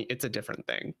 it's a different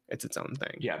thing. It's its own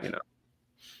thing. Yeah.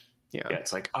 Yeah,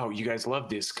 it's like, oh, you guys love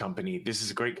this company. This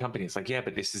is a great company. It's like, yeah,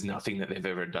 but this is nothing that they've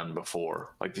ever done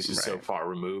before. Like, this is so far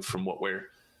removed from what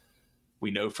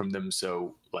we know from them.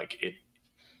 So, like, it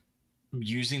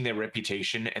using their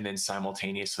reputation and then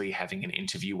simultaneously having an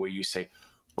interview where you say,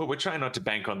 well, we're trying not to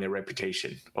bank on their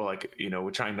reputation, or like,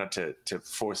 we're trying not to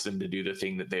force them to do the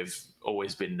thing that they've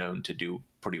always been known to do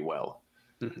pretty well.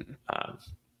 So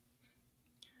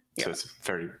it's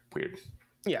very weird.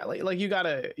 Yeah, like you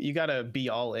gotta be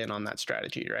all in on that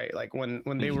strategy, right? Like when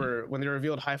they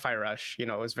revealed Hi-Fi Rush, it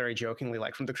was very jokingly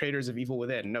like, from the creators of Evil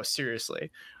Within. No, seriously,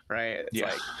 right?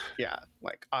 It's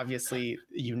like obviously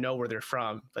where they're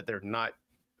from, but they're not.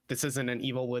 This isn't an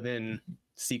Evil Within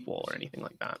sequel or anything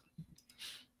like that.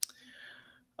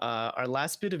 Our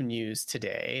last bit of news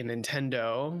today: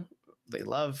 Nintendo, they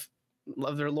love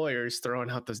their lawyers throwing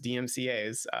out those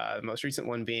DMCAs. The most recent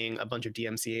one being a bunch of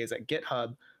DMCAs at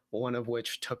GitHub, one of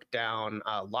which took down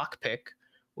Lockpick,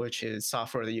 which is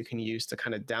software that you can use to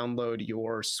kind of download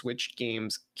your Switch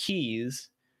games keys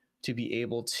to be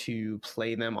able to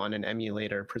play them on an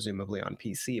emulator, presumably on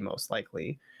PC, most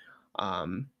likely.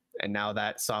 And now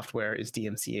that software is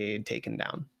DMCA taken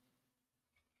down.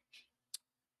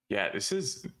 Yeah,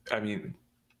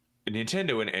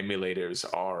 Nintendo and emulators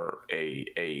are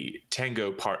a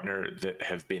Tango partner that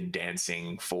have been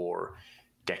dancing for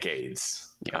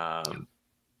decades.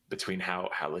 Between how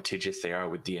litigious they are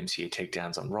with DMCA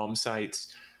takedowns on ROM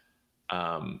sites,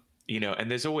 and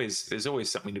there's always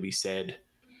something to be said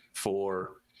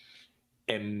for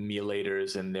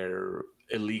emulators and their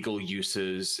illegal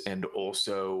uses, and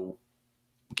also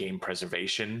game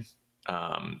preservation.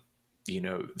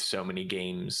 So many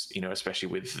games, especially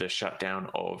with the shutdown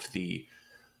of the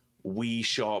Wii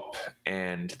Shop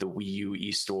and the Wii U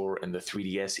eStore and the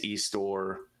 3DS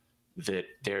eStore, that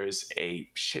there's a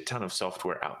shit ton of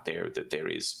software out there that there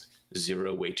is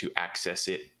zero way to access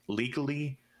it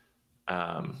legally.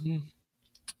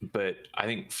 But I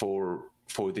think for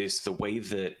this, the way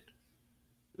that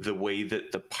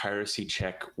the piracy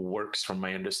check works, from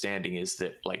my understanding, is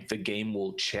that like the game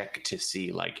will check to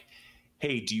see like,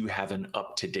 hey, do you have an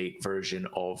up-to-date version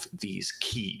of these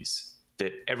keys?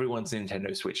 That everyone's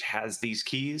Nintendo Switch has these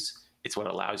keys. It's what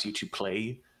allows you to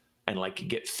play and like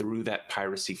get through that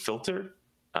piracy filter,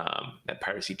 that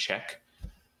piracy check.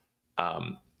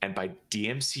 And by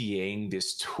DMCAing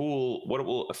this tool, what it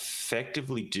will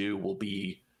effectively do will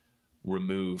be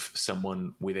remove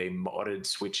someone with a modded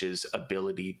Switch's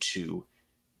ability to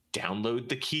download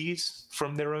the keys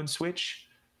from their own Switch,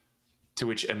 to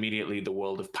which immediately the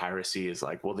world of piracy is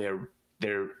like, well,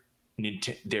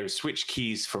 they're Switch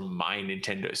keys from my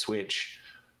Nintendo Switch.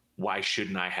 Why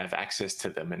shouldn't I have access to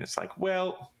them? And it's like,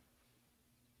 well,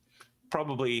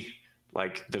 probably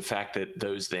like the fact that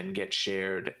those then get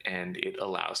shared and it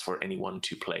allows for anyone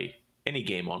to play any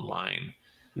game online.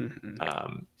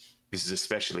 Mm-hmm. This is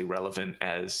especially relevant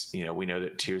as, you know, we know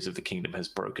that Tears of the Kingdom has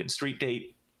broken Street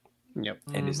Date. Yep.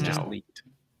 And is now leaked.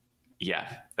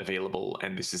 Yeah, available.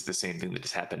 And this is the same thing that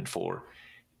has happened for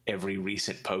every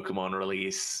recent Pokemon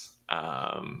release.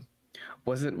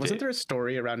 Wasn't there a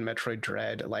story around Metroid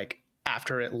Dread, like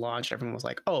after it launched, everyone was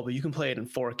like, oh, but you can play it in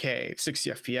 4K 60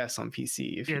 FPS on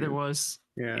PC. There was.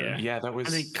 Yeah, that was,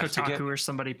 I think Kotaku or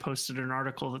somebody posted an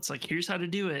article that's like, here's how to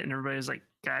do it, and everybody was like,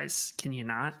 guys, can you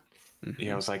not?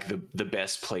 Yeah, it was like the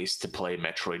best place to play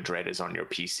Metroid Dread is on your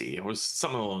PC. It was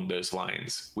something along those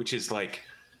lines, which is like,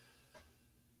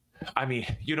 I mean,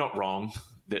 you're not wrong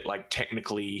that like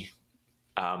technically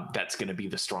that's going to be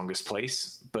the strongest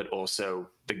place, but also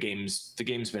the game's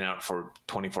been out for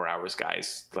 24 hours,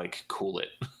 guys. Like, cool it.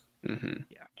 Mm-hmm.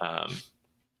 Yeah.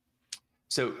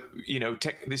 So, you know,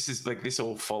 this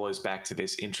all follows back to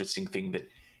this interesting thing that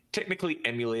technically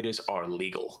emulators are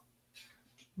legal,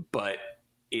 but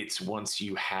it's once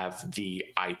you have the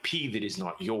IP that is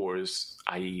not yours,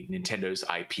 i.e. Nintendo's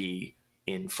IP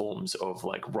in forms of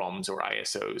like ROMs or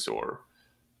ISOs or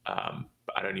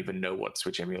I don't even know what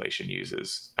Switch emulation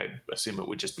uses. I assume it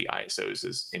would just be ISOs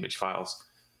as image files.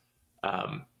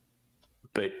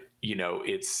 But you know,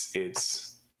 it's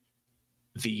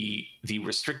the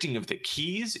restricting of the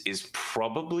keys is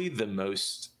probably the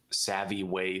most savvy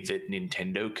way that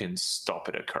Nintendo can stop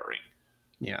it occurring.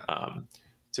 Yeah.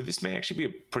 So this may actually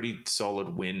be a pretty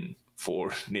solid win for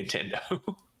Nintendo.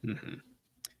 Mm-hmm.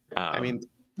 I mean,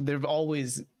 they've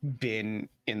always been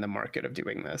in the market of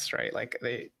doing this, right? Like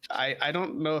I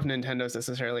don't know if Nintendo's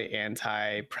necessarily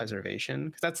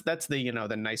anti-preservation, because that's the, you know,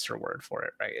 the nicer word for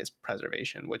it, right? Is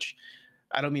preservation, which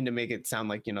I don't mean to make it sound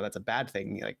like, you know, that's a bad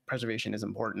thing. Like preservation is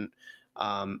important,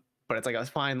 but it's like a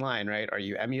fine line, right? Are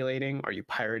you emulating? Are you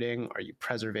pirating? Are you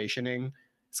preservationing?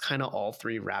 It's kind of all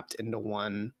three wrapped into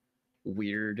one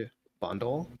weird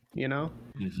bundle, you know.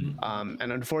 Mm-hmm.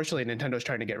 And unfortunately Nintendo's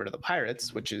trying to get rid of the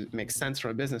pirates, which makes sense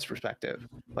from a business perspective,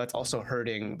 but it's also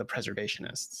hurting the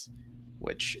preservationists,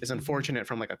 which is unfortunate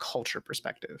from like a culture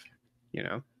perspective, you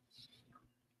know.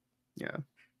 Yeah,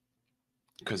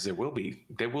 because there will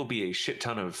be a shit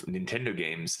ton of Nintendo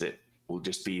games that will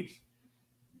just be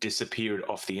disappeared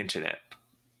off the internet.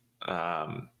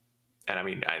 And I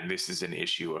mean, this is an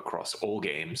issue across all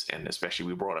games, and especially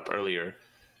we brought up earlier,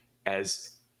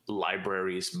 as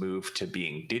libraries move to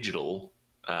being digital,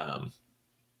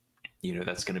 you know,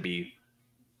 that's going to be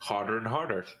harder and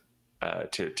harder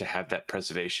to have that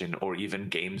preservation, or even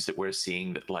games that we're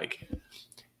seeing that like,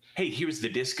 hey, here's the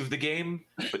disc of the game,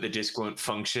 but the disc won't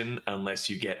function unless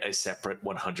you get a separate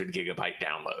 100 gigabyte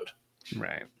download.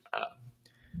 Right.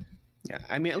 Yeah,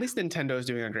 I mean, at least Nintendo's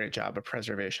doing a great job of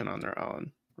preservation on their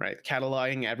own, right?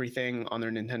 Cataloging everything on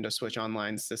their Nintendo Switch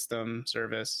Online system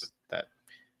service that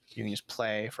you can just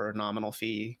play for a nominal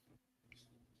fee,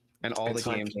 and all the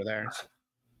games are there.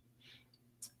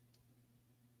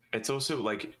 It's also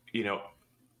like, you know,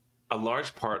 a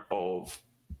large part of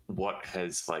what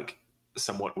has like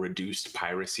somewhat reduced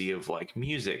piracy of like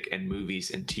music and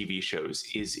movies and TV shows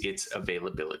is its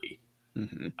availability.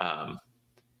 Mm-hmm.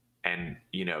 And,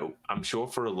 you know, I'm sure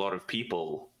for a lot of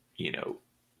people, you know,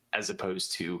 as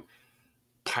opposed to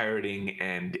pirating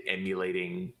and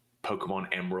emulating Pokemon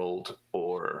Emerald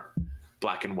or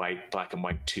Black and White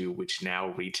 2, which now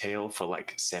retail for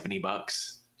like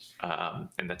 $70.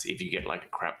 And that's if you get like a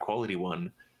crap quality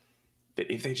one,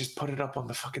 that if they just put it up on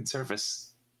the fucking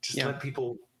service, let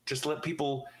people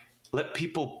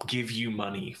give you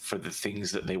money for the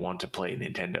things that they want to play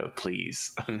Nintendo,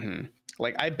 please. Mm-hmm.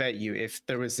 Like, I bet you if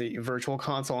there was a virtual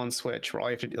console on Switch where all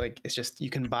you have to do, like, it's just, you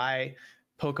can buy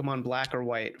Pokemon Black or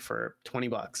White for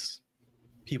 $20,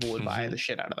 people would buy the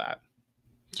shit out of that.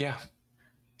 Yeah.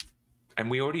 And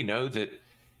we already know that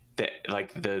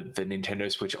like the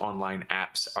Nintendo Switch Online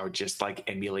apps are just like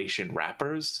emulation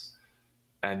wrappers,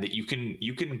 and that you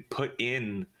can put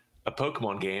in a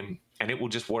Pokemon game and it will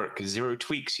just work. 0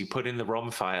 tweaks. You put in the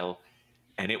ROM file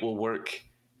and it will work,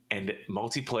 and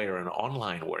multiplayer and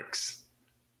online works.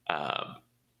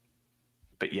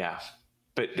 But yeah,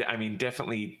 but I mean,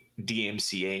 definitely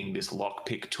DMCAing this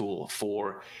Lockpick tool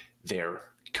for their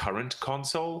current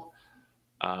console.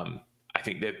 I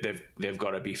think that they've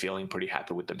got to be feeling pretty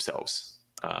happy with themselves.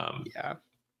 Yeah.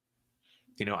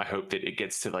 You know, I hope that it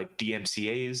gets to like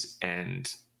DMCAs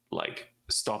and like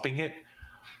stopping it.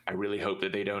 I really hope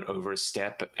that they don't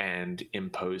overstep and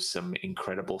impose some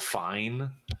incredible fine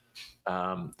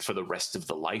for the rest of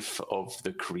the life of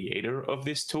the creator of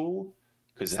this tool.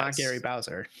 Because it's not Gary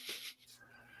Bowser.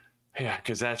 Yeah,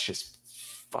 because that's just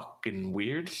fucking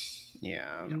weird.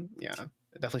 Yeah.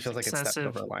 It definitely feels like it's stepped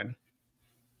over the line.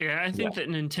 Yeah, I think that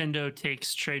Nintendo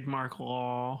takes trademark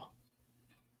law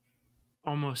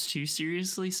almost too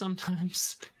seriously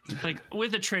sometimes. Like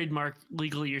with a trademark,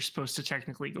 legally you're supposed to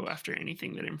technically go after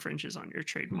anything that infringes on your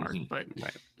trademark, but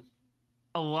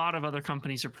a lot of other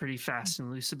companies are pretty fast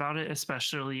and loose about it,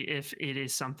 especially if it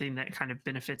is something that kind of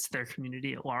benefits their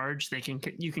community at large.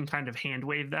 You can kind of hand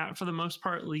wave that for the most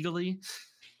part legally.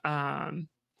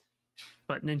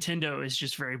 But Nintendo is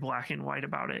just very black and white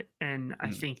about it. And I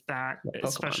think that,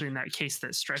 especially in that case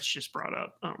that Stretch just brought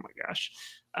up, oh my gosh,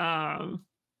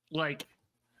 like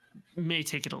may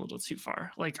take it a little too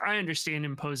far. Like I understand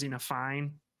imposing a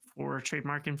fine for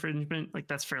trademark infringement, like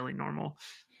that's fairly normal,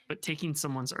 but taking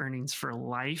someone's earnings for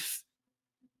life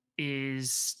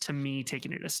is, to me,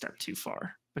 taking it a step too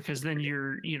far, because then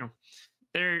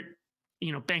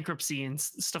bankruptcy and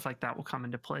stuff like that will come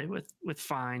into play with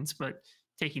fines, but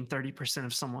taking 30%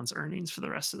 of someone's earnings for the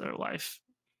rest of their life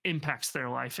impacts their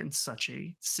life in such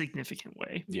a significant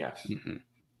way. Yeah.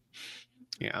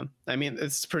 Yeah. I mean,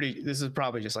 this is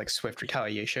probably just like swift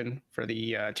retaliation for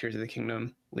the Tears of the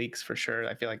Kingdom leaks for sure.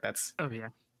 I feel like that's a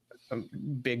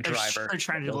big driver. They're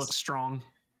trying to look strong.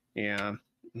 Yeah.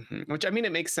 Which, I mean,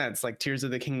 it makes sense. Like Tears of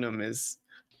the Kingdom is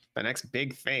the next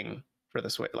big thing for the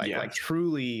Switch. Like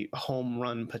truly home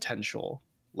run potential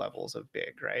levels of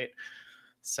big, right?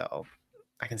 So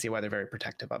I can see why they're very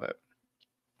protective of it.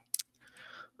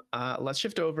 Let's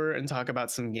shift over and talk about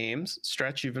some games.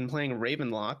 Stretch, you've been playing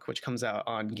Ravenlok, which comes out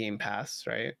on Game Pass,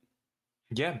 right?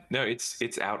 Yeah, no,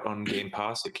 it's out on Game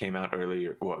Pass. It came out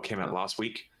earlier. Well, it came out last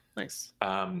week. Nice.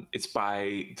 It's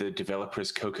by the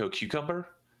developers Cococucumber.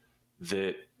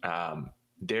 That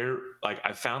they're like,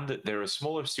 I found that they're a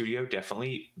smaller studio,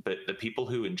 definitely, but the people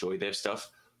who enjoy their stuff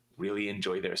really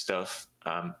enjoy their stuff.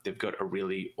 They've got a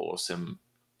really awesome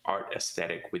art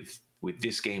aesthetic with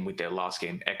this game, with their last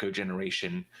game, Echo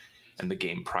Generation, and the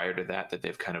game prior to that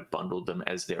they've kind of bundled them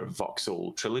as their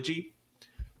voxel trilogy,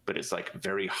 but it's like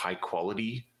very high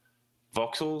quality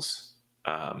voxels.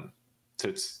 So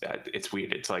it's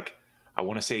weird. It's like, I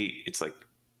want to say it's like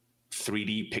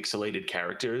 3D pixelated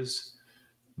characters,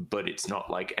 but it's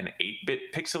not like an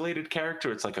 8-bit pixelated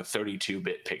character. It's like a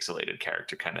 32-bit pixelated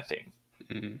character kind of thing.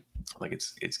 Like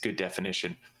it's good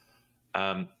definition.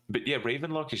 But yeah,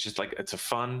 Ravenlok is just like, it's a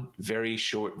fun, very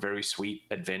short, very sweet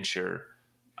adventure.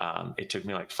 It took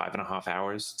me like 5.5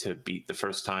 hours to beat the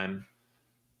first time,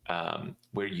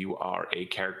 where you are a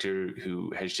character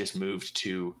who has just moved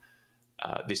to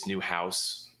this new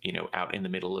house, out in the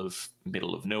middle of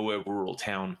nowhere, rural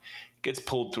town, gets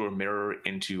pulled through a mirror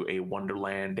into a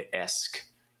Wonderland-esque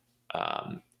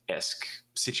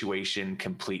situation,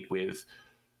 complete with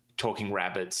talking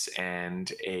rabbits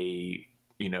and a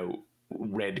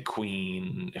red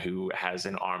queen who has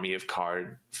an army of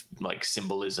card like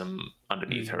symbolism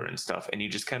underneath her and stuff, and you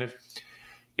just kind of,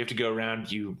 you have to go around,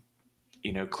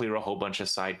 clear a whole bunch of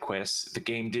side quests. The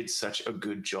game did such a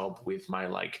good job with my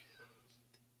like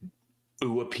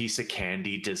a piece of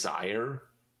candy desire,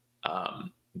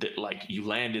 that like you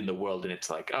land in the world and it's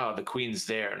like, oh, the queen's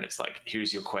there, and it's like,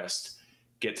 here's your quest,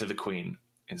 get to the queen.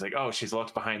 And it's like, oh, she's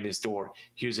locked behind this door,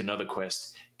 here's another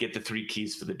quest, get the 3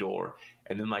 keys for the door.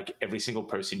 And then like every single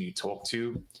person you talk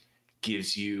to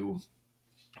gives you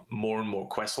more and more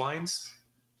quest lines.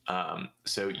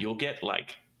 So you'll get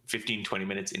like 15-20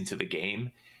 minutes into the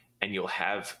game and you'll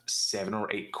have 7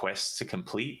 or 8 quests to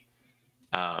complete.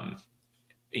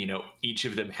 Each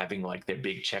of them having like their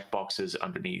big check boxes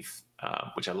underneath,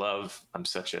 which I love. I'm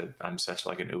such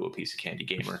like an piece of candy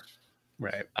gamer.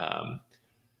 Right.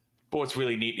 But what's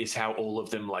really neat is how all of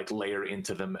them like layer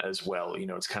into them as well.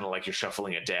 It's kind of like you're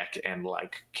shuffling a deck, and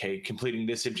like, okay, completing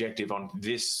this objective on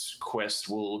this quest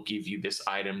will give you this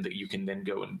item that you can then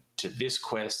go into this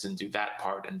quest and do that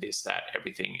part and this, that,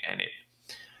 everything. And it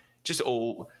just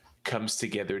all comes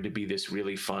together to be this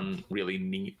really fun, really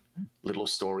neat little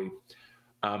story.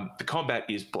 The combat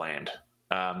is bland.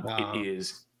 It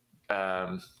is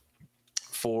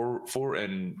for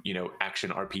an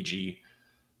action RPG.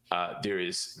 There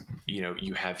is,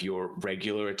 you have your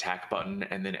regular attack button,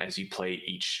 and then as you play,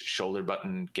 each shoulder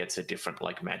button gets a different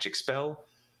like magic spell.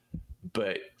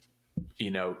 But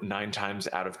 9 times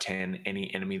out of 10,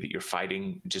 any enemy that you're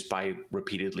fighting, just by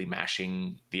repeatedly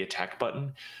mashing the attack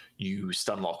button, you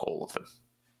stun lock all of them.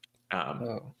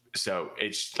 So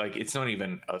it's like, it's not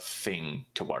even a thing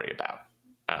to worry about.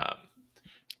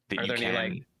 that Are you there can. any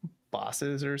like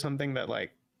bosses or something that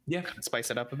like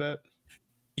spice it up a bit?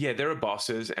 Yeah, there are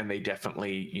bosses, and they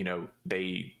definitely,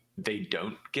 they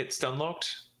don't get stun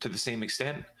locked to the same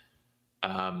extent.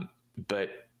 But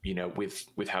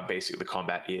with how basic the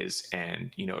combat is,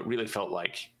 and it really felt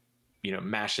like,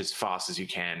 mash as fast as you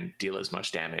can, deal as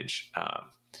much damage.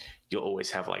 You'll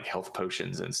always have like health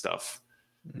potions and stuff.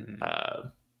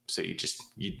 So you just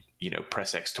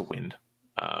press X to win.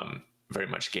 Very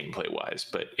much gameplay wise,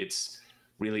 but it's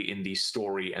really in the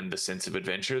story and the sense of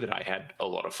adventure that I had a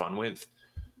lot of fun with.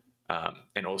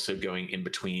 And also going in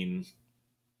between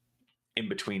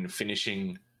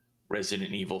finishing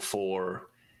Resident Evil 4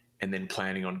 and then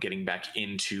planning on getting back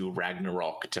into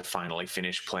Ragnarok to finally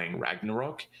finish playing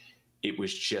Ragnarok. It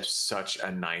was just such a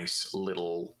nice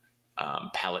little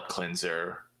palate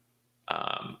cleanser,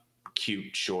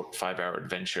 cute, short 5-hour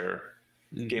adventure.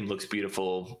 Game looks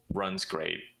beautiful, runs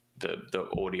great. The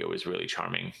audio is really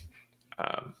charming.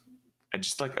 And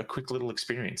just like a quick little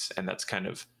experience. And that's kind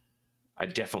of, I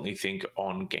definitely think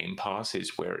on Game Pass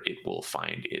is where it will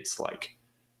find its like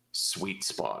sweet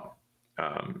spot.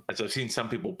 As I've seen some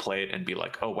people play it and be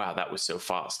like, oh wow, that was so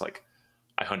fast. Like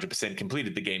I 100%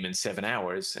 completed the game in 7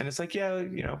 hours. And it's like, yeah,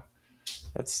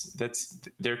 that's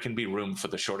there can be room for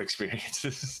the short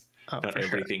experiences. Not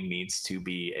everything needs to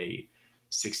be a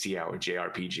 60-hour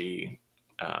JRPG.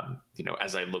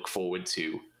 As I look forward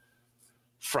to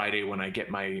Friday when I get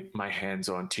my hands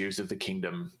on Tears of the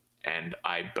Kingdom and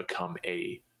I become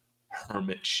a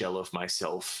hermit shell of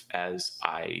myself as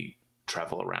I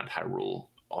travel around Hyrule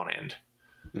on end.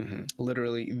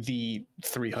 Literally the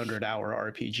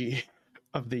 300-hour RPG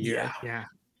of the year. Yeah.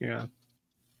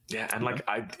 And like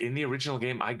in the original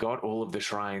game, I got all of the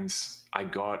shrines. I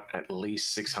got at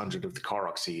least 600 of the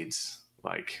Korok seeds.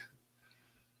 Like,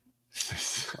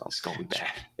 it's gonna be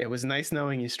bad. It was nice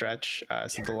knowing you, Stretch.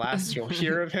 So the last you'll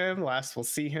hear of him, last we'll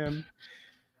see him.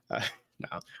 No,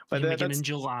 but that's in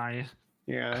July.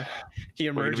 Yeah, he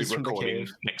emerges from the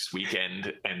cave next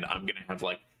weekend, and I'm gonna have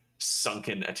like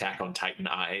sunken Attack on Titan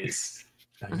eyes.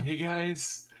 Hey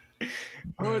guys,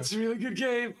 it's a really good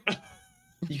game.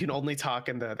 You can only talk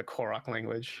in the Korok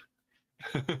language.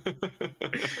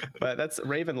 But that's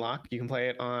Ravenlok. You can play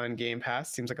it on Game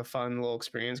Pass. Seems like a fun little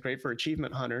experience. Great for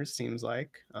achievement hunters. Seems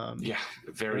like.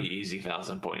 Very easy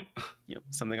 1,000 point. Yep,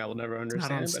 something I will never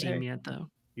understand. Not on Steam yet, though.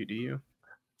 You do you.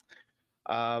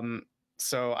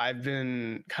 So I've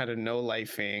been kind of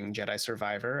no-lifing Jedi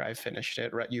Survivor. I finished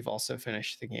it. Rhett, you've also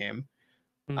finished the game.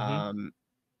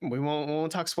 We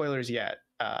won't talk spoilers yet,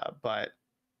 but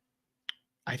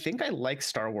I think I like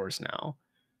Star Wars now.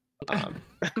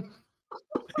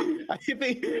 I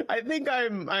think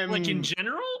I'm like in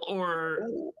general, or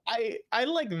I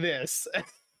like this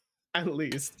at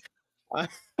least.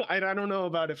 I don't know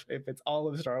about if it's all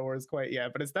of Star Wars quite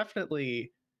yet, but it's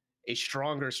definitely a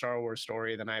stronger Star Wars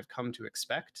story than I've come to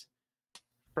expect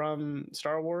from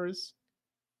Star Wars.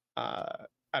 I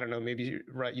don't know, maybe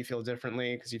Rhett, you feel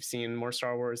differently because you've seen more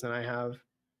Star Wars than I have.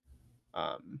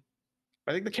 I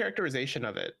think the characterization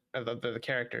of the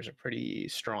characters are pretty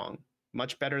strong.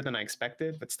 Much better than I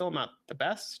expected, but still not the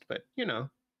best, but Yeah,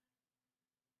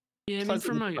 I mean,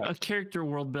 from a character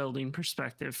world building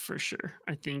perspective, for sure.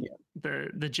 I think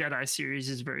the Jedi series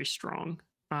is very strong.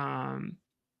 A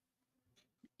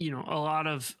lot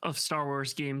of Star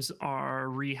Wars games are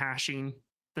rehashing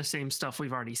the same stuff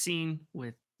we've already seen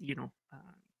with,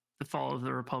 the Fall of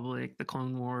the Republic, the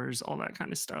Clone Wars, all that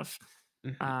kind of stuff.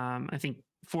 I think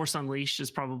Force Unleashed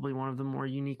is probably one of the more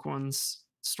unique ones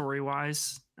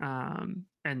story-wise. And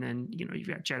then, you've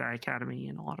got Jedi Academy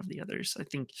and a lot of the others. I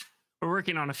think we're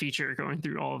working on a feature going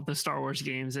through all of the Star Wars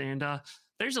games, and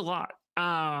there's a lot.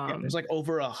 There's like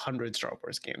over 100 Star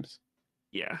Wars games.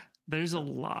 Yeah, there's a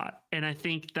lot. And I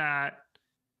think that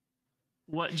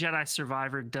what Jedi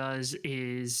Survivor does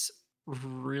is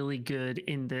really good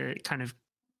in the kind of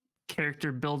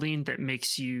character building that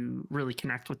makes you really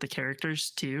connect with the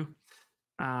characters too.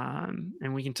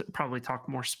 And we can probably talk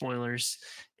more spoilers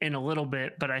in a little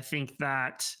bit, but I think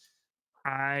that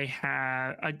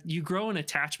you grow an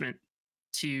attachment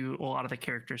to a lot of the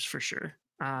characters for sure.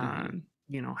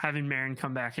 Having Marin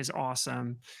come back is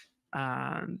awesome.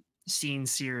 Seeing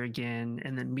Seer again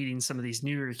and then meeting some of these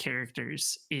newer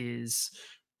characters is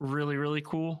really, really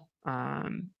cool.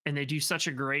 And they do such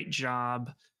a great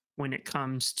job when it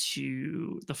comes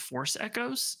to the Force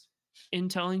echoes in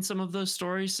telling some of those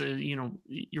stories. So,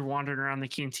 you're wandering around the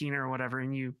cantina or whatever,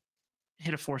 and you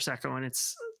hit a Force echo and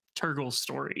it's Turgle's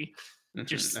story.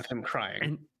 Just of him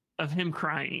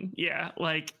crying. Yeah.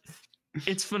 Like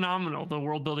it's phenomenal. The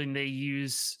world building they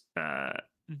use,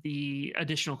 the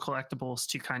additional collectibles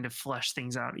to kind of flesh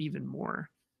things out even more.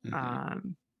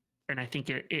 And I think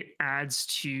it adds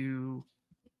to,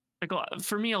 like,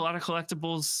 for me, a lot of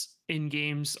collectibles in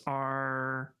games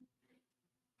are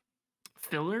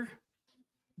filler,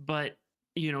 but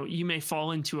you may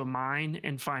fall into a mine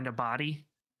and find a body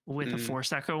with a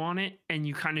force echo on it, and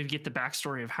you kind of get the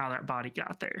backstory of how that body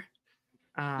got there.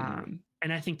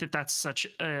 And I think that's such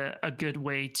a good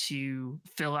way to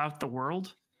fill out the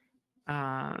world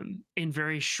in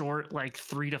very short, like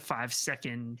 3 to 5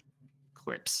 second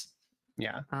clips.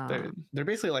 Yeah, they're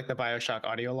basically like the BioShock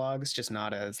audio logs, just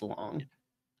not as long.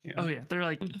 Yeah. Oh yeah, they're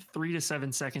like 3 to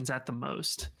 7 seconds at the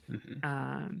most.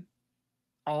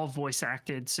 All voice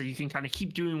acted, so you can kind of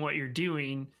keep doing what you're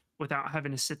doing without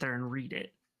having to sit there and read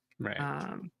it. Right.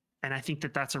 And I think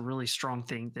that's a really strong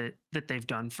thing that they've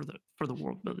done for the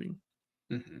world building.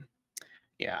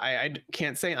 Yeah, I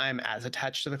can't say I'm as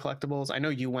attached to the collectibles. I know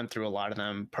you went through a lot of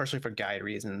them, partially for guide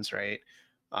reasons, right?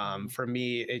 For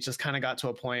me, it just kind of got to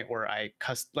a point where I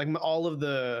like most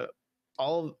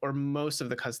of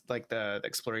the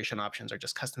exploration options are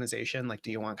just customization. Like,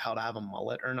 do you want Cal to have a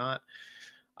mullet or not?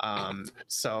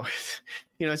 So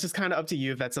it's just kind of up to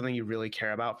you if that's something you really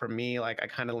care about. For me, like, I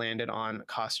kind of landed on a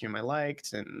costume I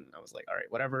liked, and I was like, all right,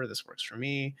 whatever, this works for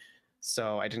me.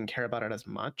 So I didn't care about it as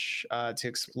much to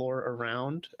explore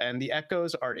around. And the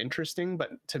echoes are interesting,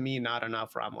 but to me, not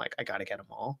enough where I'm like, I gotta get them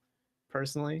all,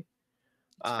 personally.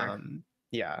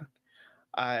 Yeah.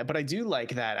 But I do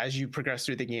like that as you progress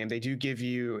through the game, they do give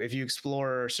you, if you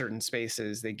explore certain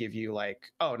spaces, they give you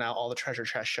like, oh, now all the treasure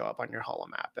chests show up on your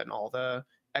holomap and all the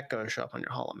echoes show up on your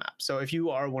holomap. So if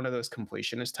you are one of those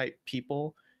completionist type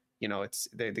people, it's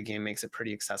the game makes it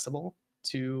pretty accessible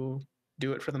to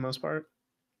do it for the most part.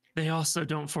 They also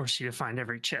don't force you to find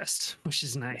every chest, which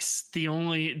is nice. The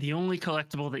only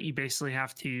collectible that you basically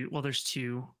have to, well, there's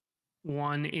two.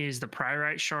 One is the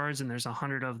pyrite shards, and there's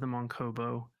 100 of them on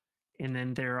Kobo. And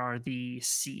then there are the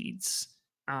seeds,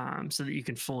 so that you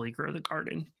can fully grow the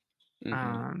garden.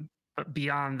 But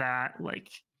beyond that, like,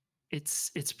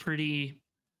 it's pretty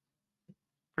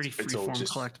freeform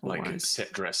collectible. Like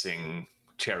set dressing,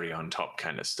 cherry on top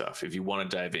kind of stuff. If you want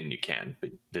to dive in, you can, but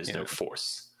there's no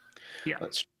force. Yeah.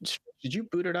 Did you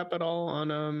boot it up at all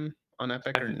on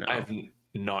Epic or no? I've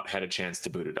not had a chance to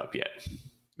boot it up yet.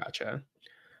 Gotcha.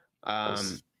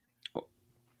 Because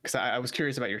I was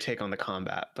curious about your take on the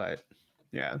combat, but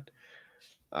yeah,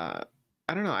 I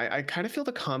don't know. I kind of feel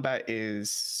the combat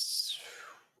it's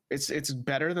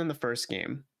better than the first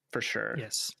game for sure.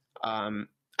 Yes.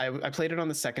 I played it on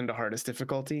the second to hardest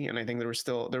difficulty, and I think there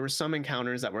were some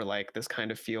encounters that were like, this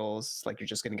kind of feels like you're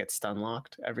just going to get stun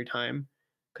locked every time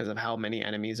because of how many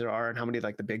enemies there are and how many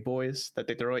like the big boys that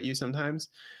they throw at you sometimes.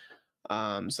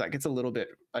 So that gets a little bit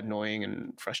annoying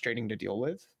and frustrating to deal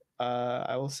with,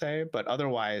 I will say. But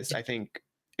otherwise, I think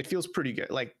it feels pretty good.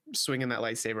 Like swinging that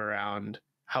lightsaber around,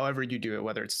 however you do it,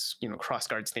 whether it's cross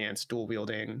guard stance, dual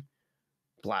wielding,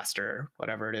 blaster,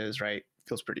 whatever it is, right?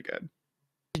 Feels pretty good.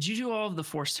 Did you do all of the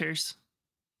force tears?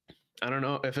 I don't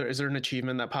know if is there an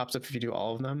achievement that pops up if you do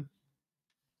all of them?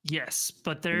 Yes,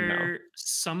 but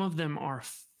some of them are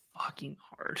fucking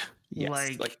hard.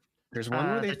 Yes, like there's one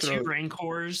where they throw 2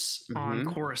 Rancors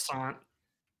on Coruscant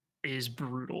is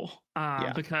brutal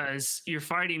because you're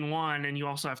fighting one and you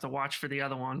also have to watch for the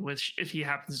other one, which if he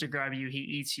happens to grab you, he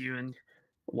eats you and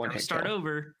start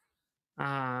over.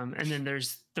 And then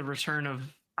there's the return of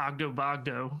Ogdo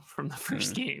Bogdo from the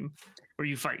first game, where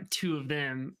you fight 2 of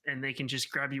them and they can just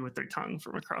grab you with their tongue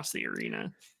from across the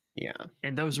arena. Yeah.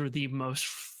 And those were the most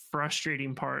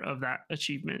frustrating part of that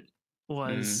achievement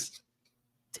was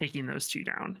taking those 2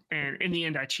 down. And in the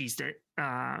end, I cheesed it.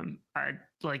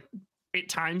 It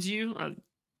times you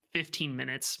 15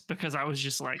 minutes because I was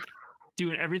just like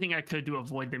doing everything I could to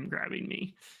avoid them grabbing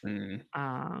me.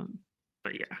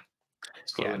 But yeah.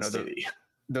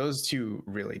 Those 2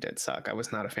 really did suck. I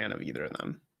was not a fan of either of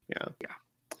them.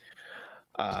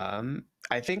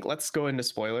 I think let's go into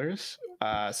spoilers.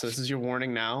 So this is your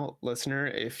warning now, listener.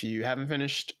 If you haven't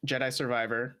finished Jedi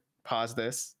Survivor, pause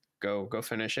this, go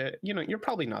finish it. You're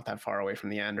probably not that far away from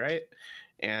the end, right?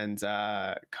 And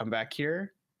come back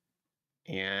here.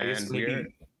 And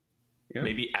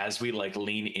maybe as we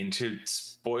lean into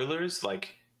spoilers,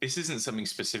 this isn't something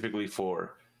specifically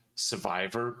for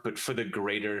Survivor, but for the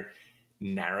greater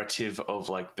narrative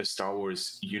of the Star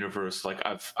Wars universe.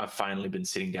 I've finally been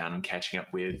sitting down and catching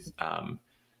up with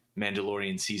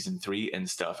Mandalorian season 3 and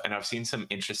stuff, and I've seen some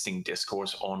interesting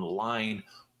discourse online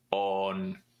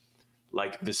on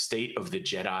the state of the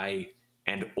Jedi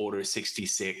and Order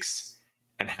 66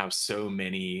 and how so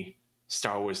many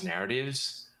Star Wars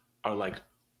narratives are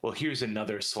well, here's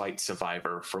another slight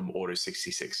survivor from Order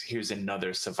 66. Here's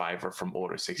another survivor from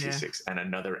Order 66, and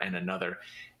another and another.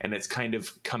 And it's kind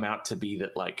of come out to be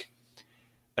that like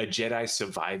a Jedi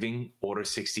surviving Order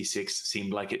 66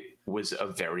 seemed like it was a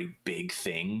very big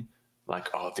thing. Like,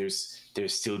 oh, there's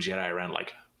still Jedi around.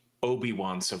 Like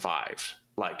Obi-Wan survived.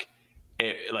 Like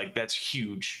that's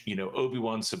huge. You know,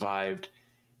 Obi-Wan survived,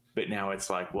 but now it's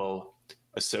like, well,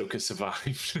 Ahsoka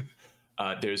survived.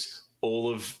 There's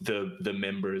all of the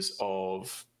members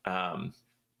of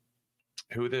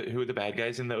who are the bad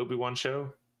guys in the Obi-Wan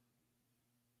show?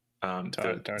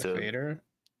 Darth Vader.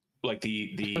 Like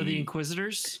the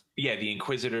Inquisitors. Yeah, the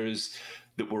Inquisitors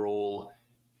that were all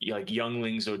like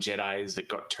younglings or Jedis that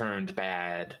got turned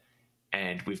bad,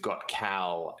 and we've got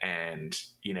Cal and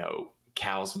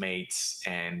Cal's mates,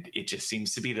 and it just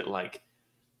seems to be that like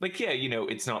yeah,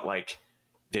 it's not like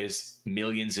there's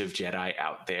millions of Jedi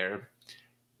out there,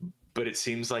 but it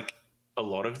seems like a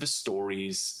lot of the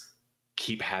stories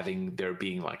keep having there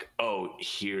being like, oh,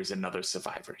 here's another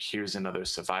survivor, here's another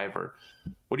survivor.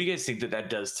 What do you guys think that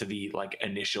does to the like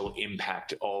initial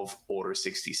impact of Order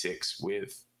 66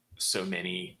 with so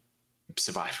many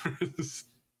survivors?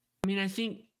 I mean, I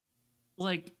think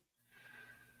like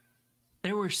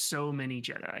there were so many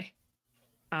Jedi,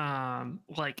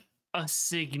 like a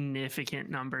significant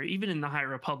number, even in the High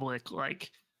Republic.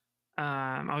 Like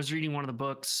I was reading one of the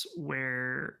books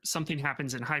where something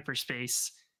happens in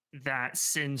hyperspace that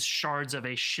sends shards of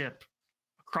a ship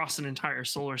across an entire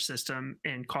solar system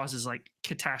and causes like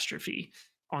catastrophe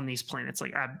on these planets,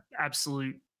 like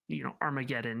absolute,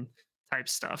 Armageddon type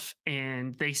stuff.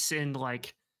 And they send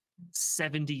like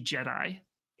 70 Jedi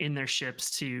in their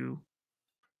ships to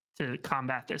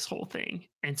combat this whole thing.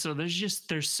 And so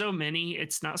there's so many,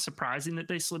 it's not surprising that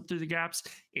they slip through the gaps.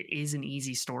 It is an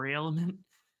easy story element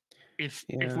if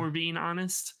we're being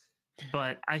honest.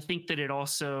 But I think that it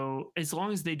also, as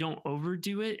long as they don't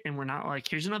overdo it and we're not like,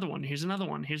 here's another one, here's another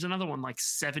one, here's another one, like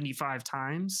 75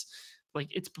 times, like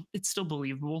it's still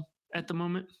believable at the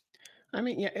moment. I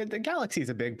mean, yeah, the galaxy is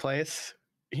a big place,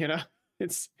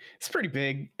 it's pretty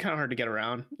big, kind of hard to get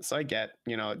around. So I get,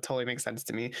 it totally makes sense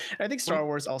to me. And I think Star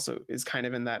Wars also is kind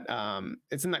of in that,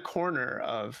 it's in that corner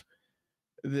of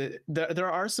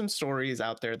there are some stories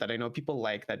out there that I know people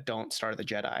like that don't star the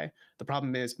Jedi. The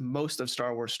problem is most of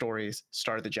Star Wars stories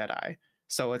star the Jedi.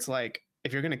 So it's like,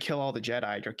 if you're going to kill all the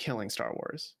Jedi, you're killing Star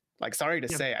Wars. Like, sorry to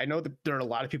say, I know that there are a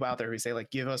lot of people out there who say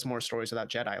like, give us more stories without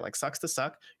Jedi. Like, sucks to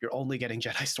suck. You're only getting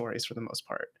Jedi stories for the most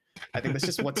part. I think that's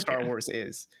just what Star Wars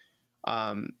is.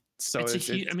 So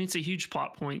it's a huge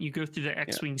plot point. You go through the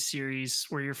X-Wing series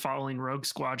where you're following Rogue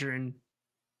Squadron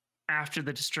after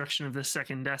the destruction of the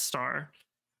second Death Star.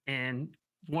 And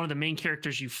one of the main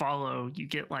characters you follow, you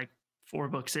get like 4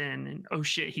 books in, and oh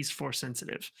shit, he's Force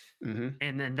sensitive. Mm-hmm.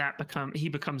 And then he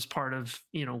becomes part of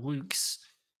Luke's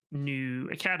new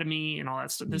academy and all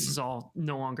that stuff. Mm-hmm. This is all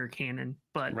no longer canon,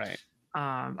 but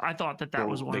I thought that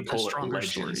was one of the stronger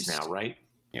stories now, right?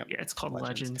 Yeah, it's called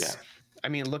Legends. Yeah. I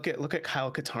mean, look at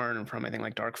Kyle Katarn from, I think,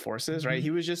 like Dark Forces, right? Mm-hmm.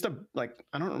 He was just I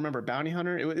don't remember, bounty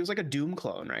hunter. It was like a Doom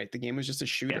clone, right? The game was just a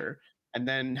shooter. Yeah. And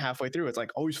then halfway through, it's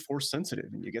like, oh, he's Force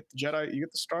sensitive, and you get the Jedi, you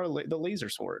get the laser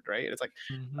sword, right? It's like,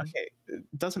 okay, it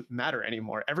doesn't matter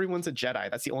anymore. Everyone's a Jedi.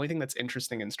 That's the only thing that's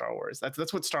interesting in Star Wars.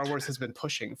 That's what Star Wars has been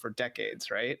pushing for decades,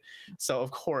 right? So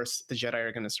of course the Jedi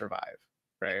are going to survive,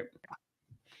 right?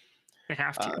 They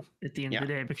have to at the end of the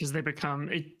day, because they become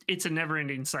it's a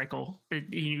never-ending cycle.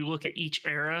 You look at each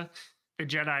era, the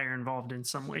Jedi are involved in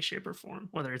some way, shape, or form.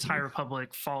 Whether it's High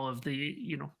Republic, fall of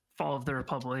the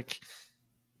Republic,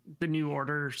 the New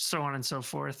Order, so on and so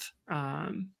forth.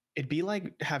 It'd be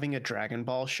like having a Dragon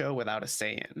Ball show without a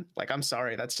Saiyan. Like, I'm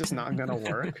sorry, that's just not gonna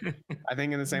work. I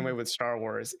think in the same way with Star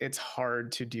Wars, it's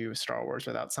hard to do Star Wars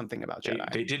without something about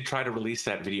Jedi. They did try to release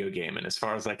that video game, and as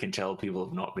far as I can tell, people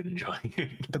have not been enjoying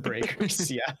it. The Breakers,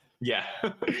 yeah. Yeah.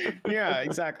 Yeah,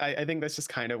 exactly. I think that's just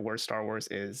kind of where Star Wars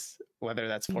is. Whether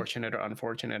that's fortunate or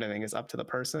unfortunate, I think is up to the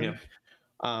person.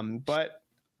 Yeah. But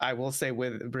I will say,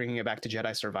 with bringing it back to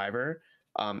Jedi Survivor,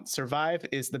 survive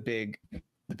is the big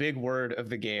word of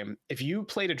the game. If you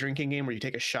played a drinking game where you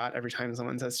take a shot every time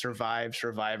someone says survive,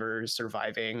 survivors,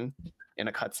 surviving in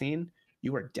a cutscene,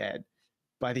 you are dead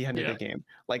by the end of the game.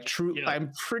 Like,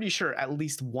 I'm pretty sure at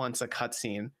least once a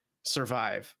cutscene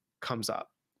survive comes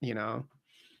up,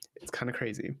 it's kind of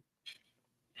crazy.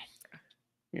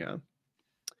 Yeah.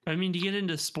 I mean, to get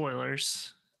into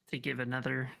spoilers, to give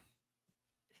another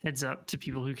heads up to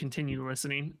people who continue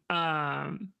listening,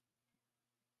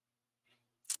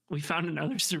 we found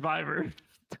another survivor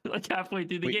like halfway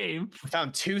through the game. We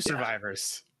found 2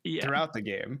 survivors throughout the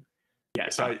game. Yeah,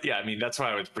 so I mean that's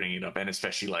why I was bringing it up, and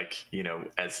especially like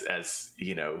as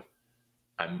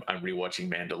I'm rewatching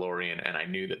Mandalorian, and I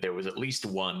knew that there was at least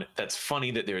one. That's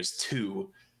funny that there's two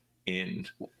in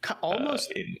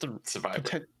almost in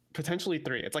Survivor. Potentially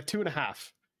 3. It's like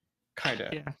 2.5, kind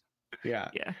of. Yeah.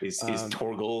 Is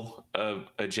Torgal a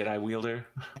Jedi wielder?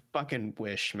 Fucking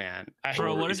wish, man.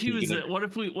 Bro, what if he was? What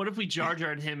if we Jar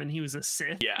Jarred him and he was a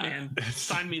Sith? Yeah, man,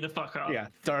 sign me the fuck up. Yeah,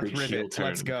 Darth Rivet.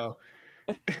 Let's go.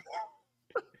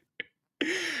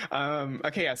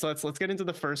 Okay, yeah. So let's get into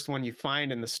the first one you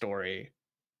find in the story.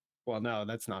 Well, no,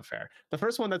 that's not fair. The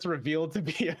first one that's revealed to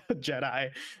be a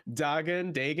Jedi,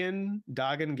 Dagan Gera.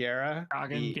 Dagan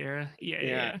Gera.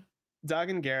 Yeah.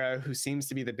 Dagan Gera, who seems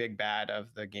to be the big bad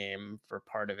of the game for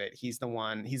part of it. He's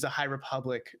a High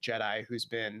Republic Jedi who's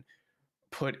been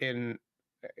put in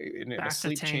a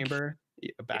sleep chamber.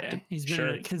 He's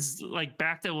been, because like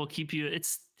Bacta will keep you.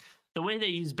 It's the way they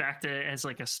use Bacta as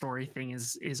like a story thing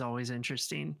is always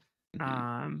interesting.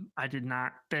 I did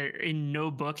not, in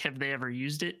no book have they ever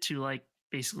used it to like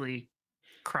basically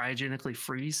cryogenically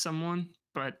freeze someone.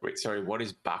 But wait, sorry, what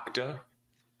is Bacta?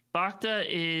 Bacta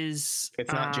is,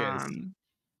 it's not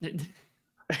jizz.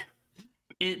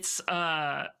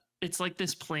 It's like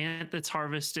this plant that's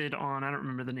harvested on, I don't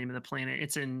remember the name of the planet.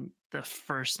 It's in the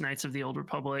first Knights of the Old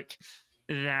Republic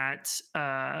that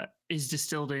is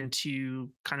distilled into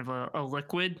kind of a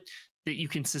liquid that you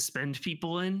can suspend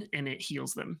people in, and it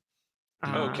heals them.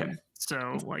 Okay.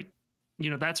 So like,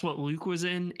 that's what Luke was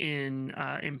in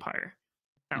Empire.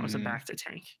 That was a Bacta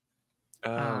tank.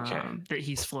 Okay. That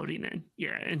he's floating in.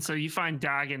 Yeah. And so you find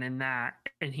Dagan in that,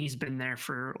 and he's been there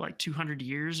for like 200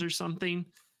 years or something.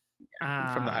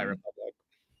 From the High Republic.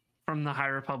 From the High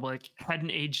Republic.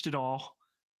 Hadn't aged at all.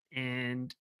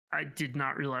 And I did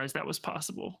not realize that was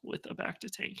possible with a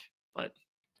Bacta tank. But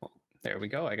there we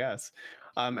go, I guess.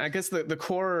 I guess the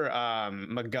core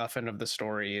MacGuffin of the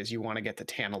story is you want to get to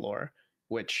Tanalorr,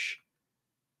 which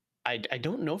I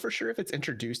don't know for sure if it's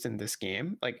introduced in this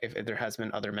game, like if there has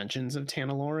been other mentions of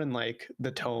Tanalorr in like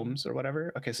the tomes or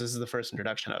whatever. Okay, so this is the first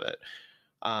introduction of it.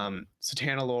 So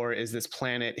Tanalorr is this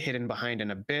planet hidden behind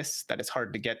an abyss that is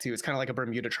hard to get to. It's kind of like a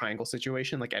Bermuda Triangle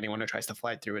situation, like anyone who tries to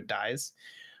fly through it dies.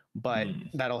 But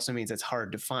that also means it's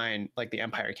hard to find, like the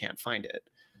Empire can't find it.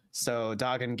 So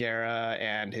Dagan Gera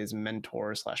and his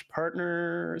mentor /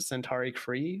 partner, Centauri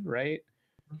Kree, right?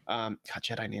 God,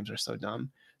 Jedi names are so dumb.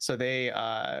 So they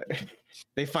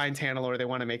find Tanalorr. They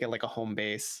want to make it like a home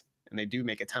base, and they do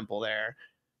make a temple there.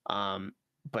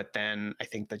 But then I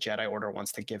think the Jedi Order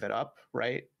wants to give it up,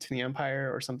 right, to the Empire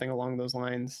or something along those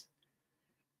lines.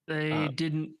 They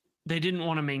didn't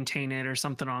want to maintain it or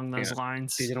something along those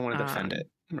lines. They didn't want to defend it,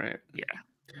 right? Yeah.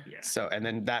 So, and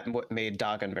then that what made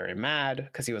Dagan very mad,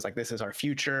 because he was like, this is our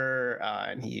future.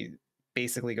 And he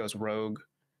basically goes rogue,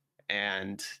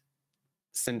 and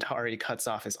Centauri cuts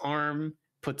off his arm,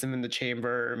 puts him in the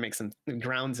chamber,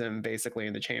 grounds him basically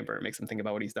in the chamber, makes him think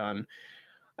about what he's done.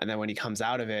 And then when he comes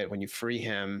out of it, when you free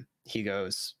him, he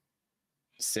goes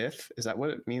Sith. Is that what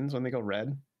it means when they go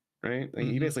red? Right? Like,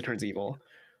 he basically turns evil.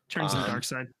 Turns to the dark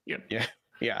side. Yep.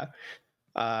 Yeah.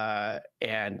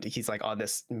 And he's like on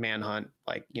this manhunt,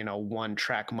 like, one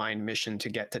track mind mission to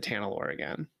get to Tanalorr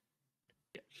again.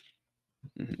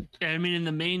 I mean, in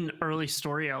the main early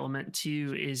story element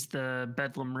too is the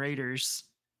Bedlam Raiders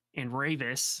and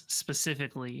Ravis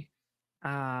specifically,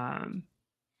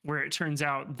 where it turns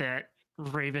out that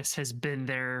Ravis has been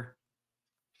there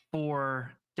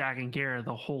for Dagan Gera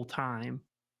the whole time.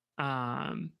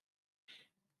 And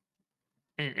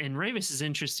Ravis is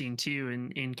interesting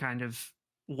too in kind of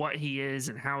what he is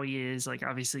and how he is. Like,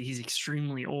 obviously he's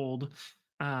extremely old,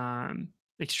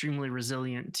 extremely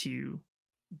resilient to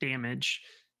damage.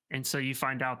 And so you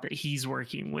find out that he's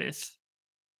working with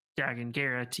Dagan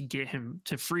Gera to get him,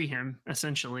 to free him,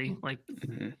 essentially, like,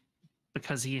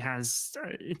 because he has,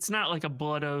 it's not like a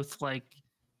blood oath like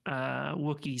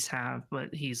Wookiees have,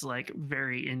 but he's like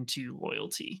very into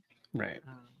loyalty. Right.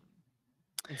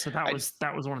 And so that was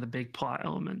one of the big plot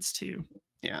elements too.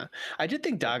 Yeah, I did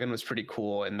think Dagan was pretty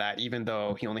cool in that even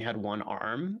though he only had one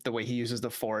arm, the way he uses the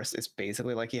Force is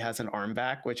basically like he has an arm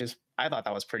back, which is, I thought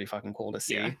that was pretty fucking cool to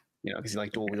see, because he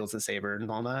like dual wields the saber and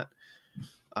all that.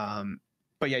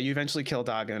 But yeah, you eventually kill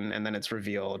Dagan, and then it's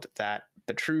revealed that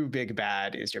the true big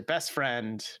bad is your best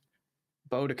friend,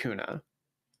 Bo Dakuna,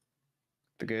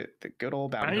 the good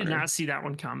old bounty hunter. I did not see that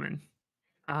one coming.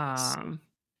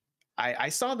 I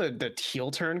saw the heel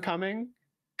turn coming,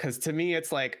 because to me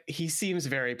it's like he seems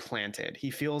very planted.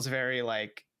 He feels very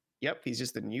like, yep, he's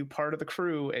just a new part of the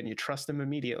crew, and you trust him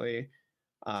immediately.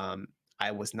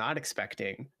 I was not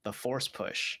expecting the Force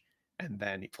push, and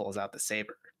then he pulls out the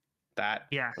saber. That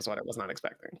was what I was not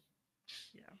expecting.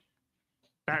 Yeah.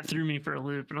 That threw me for a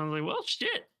loop, and I was like, well,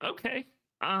 shit, okay.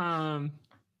 And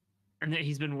that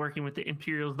he's been working with the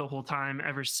Imperials the whole time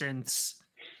ever since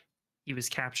he was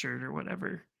captured or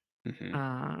whatever.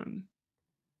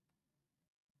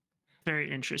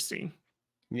 Very interesting.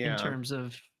 In terms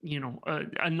of,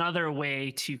 another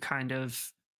way to kind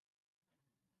of,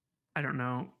 I don't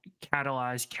know,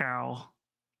 catalyze Cal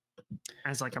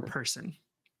as like a person.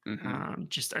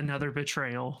 Just another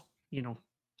betrayal,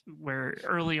 where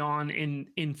early on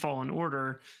in Fallen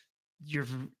Order, you're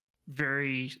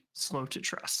very slow to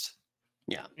trust.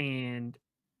 Yeah. And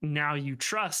now you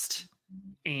trust,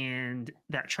 and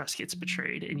that trust gets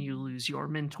betrayed, and you lose your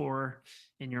mentor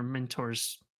and your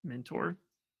mentor's mentor,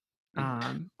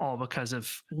 all because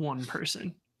of one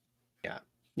person. Yeah,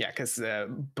 because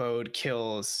Bode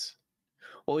kills...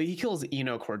 Well, he kills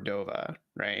Eno Cordova,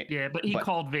 right? Yeah, but he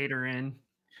called Vader in,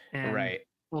 and right.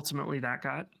 ultimately that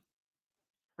got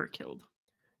her killed.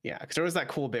 Yeah, because there was that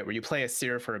cool bit where you play as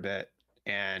Seer for a bit,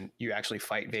 and you actually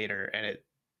fight Vader, and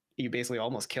you basically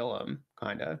almost kill him,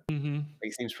 kind of.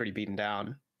 He seems pretty beaten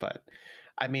down, but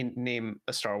I mean, name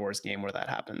a Star Wars game where that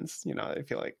happens. I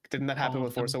feel like, didn't that happen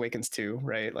with Force Awakens 2,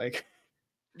 right? Like,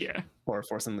 yeah, or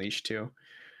Force Unleashed 2.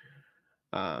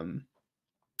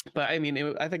 But I mean,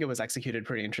 I think it was executed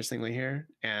pretty interestingly here.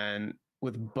 And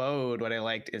with Bode, what I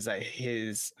liked is that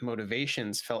his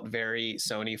motivations felt very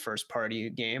Sony first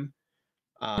party game.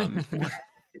 Because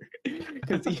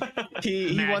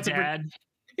he wants to,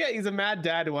 he's a mad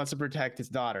dad who wants to protect his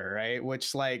daughter, right?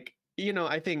 Which, like,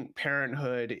 I think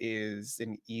parenthood is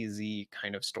an easy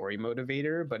kind of story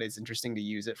motivator, but it's interesting to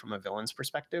use it from a villain's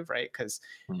perspective, right? Because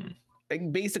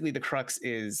basically the crux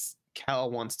is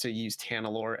Cal wants to use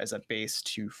Tanalorr as a base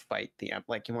to fight he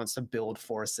wants to build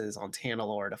forces on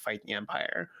Tanalorr to fight the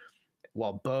Empire,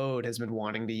 while Bode has been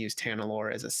wanting to use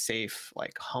Tanalorr as a safe,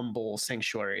 like, humble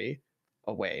sanctuary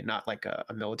away, not like a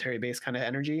military base kind of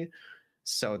energy.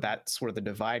 So that's where the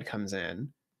divide comes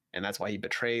in, and that's why he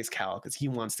betrays Cal, because he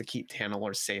wants to keep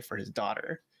Tanalorr safe for his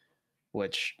daughter,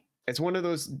 which it's one of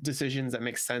those decisions that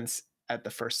makes sense at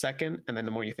the first second, and then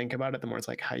the more you think about it, the more it's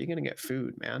like, how are you gonna get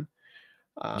food, man?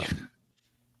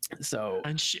 So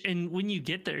and when you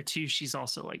get there too, she's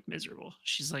also like miserable.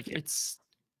 She's like, it's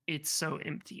so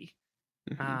empty.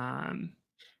 And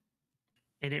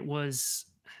it was,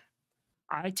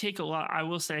 I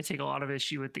will say I take a lot of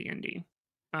issue with the ending.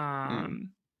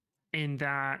 In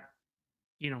that,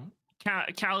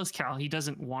 Cal is Cal. He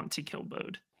doesn't want to kill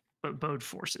Bode, but Bode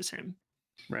forces him.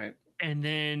 Right. And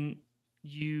then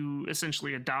you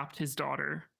essentially adopt his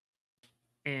daughter,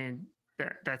 and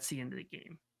that's the end of the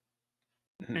game.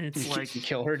 And it's like, you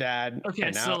kill her dad.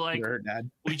 Okay, so like, her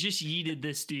dad. We just yeeted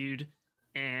this dude,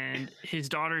 and his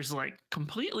daughter's like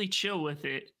completely chill with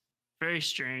it. Very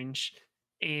strange.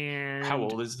 And how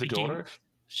old is the daughter?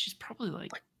 She's probably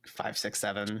like 5, 6,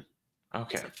 7.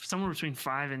 Okay, somewhere between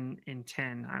 5 and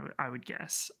 10, I would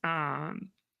guess.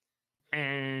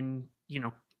 And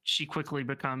she quickly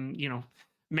become,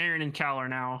 Marin and Cal are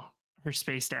now her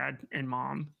space dad and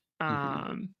mom.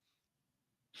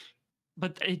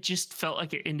 But it just felt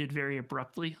like it ended very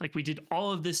abruptly. Like, we did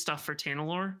all of this stuff for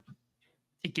Tanalorr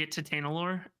to get to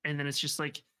Tanalorr, and then it's just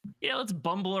like, yeah, let's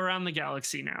bumble around the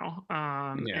galaxy now.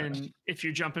 And if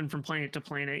you're jumping from planet to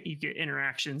planet, you get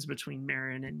interactions between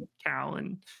Marin and Cal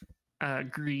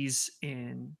and Grease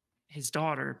and his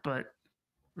daughter, but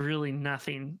really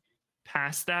nothing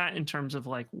past that in terms of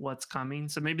like what's coming.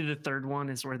 So maybe the third one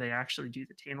is where they actually do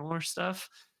the Tanalorr stuff.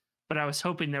 But I was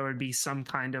hoping there would be some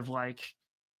kind of like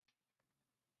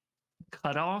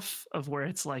cutoff of where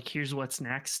it's like, here's what's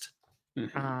next.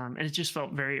 And it just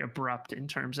felt very abrupt in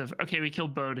terms of, okay, we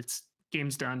killed Bode, it's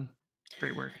game's done,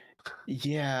 great work.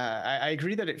 Yeah, I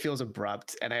agree that it feels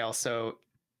abrupt, and I also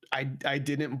I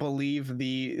didn't believe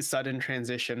the sudden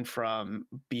transition from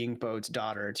being Bode's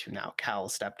daughter to now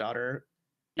Cal's stepdaughter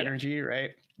energy,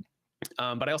 right?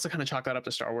 But I also kind of chalk that up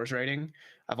to Star Wars writing.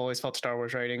 I've always felt Star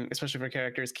Wars writing, especially for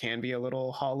characters, can be a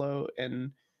little hollow,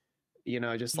 and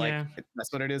just like,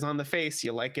 that's what it is on the face.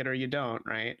 You like it or you don't,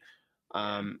 right?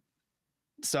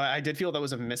 So I did feel that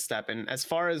was a misstep. And as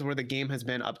far as where the game has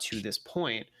been up to this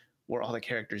point, where all the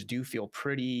characters do feel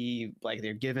pretty like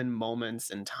they're given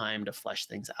moments and time to flesh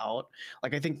things out.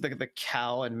 Like, I think the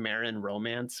Cal and Marin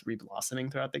romance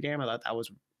reblossoming throughout the game, I thought that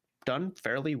was done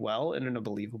fairly well and in a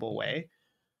believable way.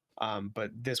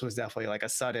 But this was definitely like a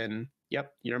sudden,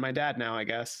 yep, you're my dad now, I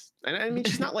guess. And I mean,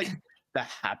 she's not like the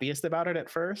happiest about it at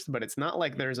first, but it's not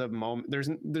like there's a moment,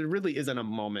 there really isn't a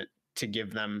moment to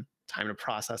give them time to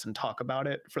process and talk about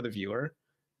it for the viewer,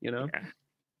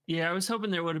 Yeah, I was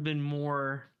hoping there would have been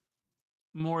more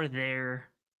there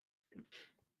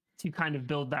to kind of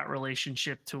build that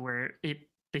relationship to where it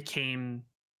became,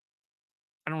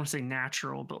 I don't want to say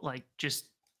natural, but like just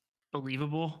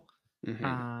believable.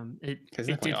 It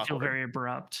did feel very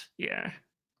abrupt. Yeah.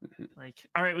 Like,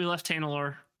 all right, we left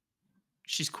Tanalor.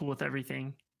 She's cool with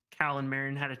everything. Cal and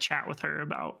Marin had a chat with her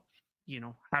about,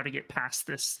 how to get past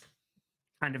this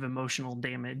kind of emotional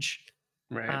damage.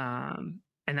 Right.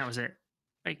 And that was it.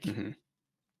 Like,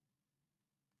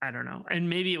 I don't know. And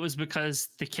maybe it was because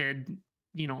the kid,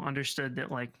 understood that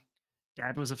like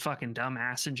Dad was a fucking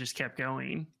dumbass and just kept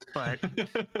going. But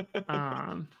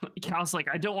Cal's like,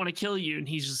 I don't want to kill you. And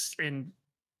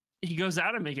he goes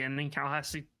at him again, and Cal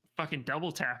has to fucking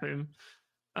double tap him.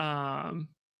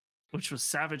 Which was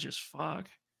savage as fuck.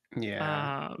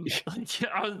 Yeah.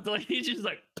 I was like, he's just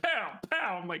like pow,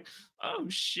 pow. I'm like, oh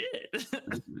shit.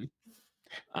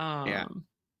 Yeah.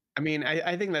 I mean,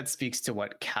 I think that speaks to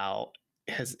what Cal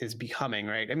is becoming,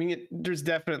 right? I mean, there's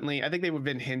definitely, I think they've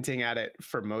been hinting at it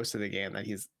for most of the game that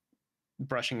he's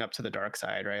brushing up to the dark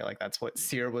side, right? Like that's what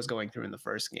Seer was going through in the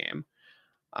first game.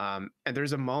 And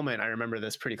there's a moment, I remember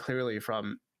this pretty clearly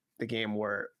from the game,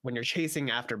 where when you're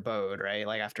chasing after Bode, right?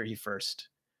 Like after he first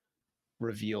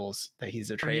reveals that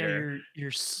he's a traitor,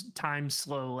 your time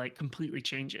slow like completely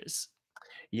changes.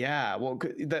 Yeah, well,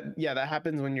 that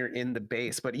happens when you're in the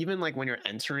base, but even like when you're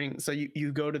entering, so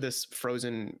you go to this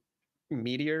frozen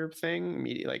meteor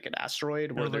thing, like an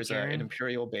asteroid where there's an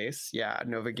Imperial base. Yeah,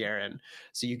 Nova Garen.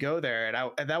 So you go there,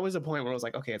 and that was a point where I was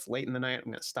like, okay, it's late in the night,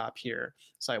 I'm gonna stop here.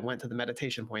 So I went to the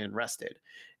meditation point and rested,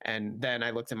 and then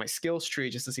I looked at my skills tree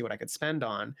just to see what I could spend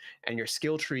on, and your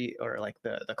skill tree, or like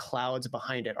the clouds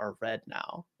behind it, are red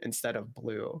now instead of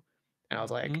blue, and I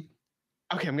was like,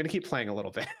 okay, I'm gonna keep playing a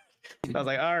little bit. I was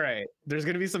like, all right, there's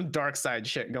gonna be some dark side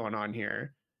shit going on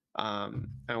here. I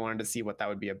wanted to see what that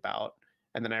would be about.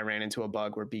 And then I ran into a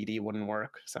bug where BD wouldn't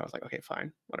work. So I was like, okay,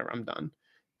 fine, whatever, I'm done.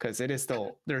 Because there's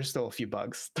still a few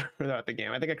bugs throughout the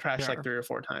game. I think I crashed like 3 or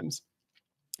 4 times.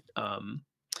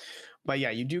 But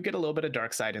yeah, you do get a little bit of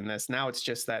dark side in this. Now it's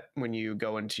just that when you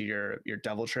go into your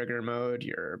devil trigger mode,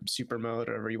 your super mode,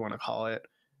 whatever you want to call it,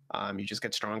 you just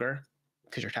get stronger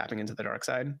because you're tapping into the dark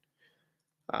side.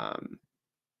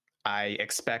 I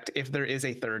expect if there is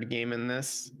a third game in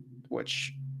this,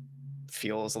 which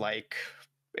feels like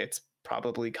it's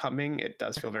probably coming, it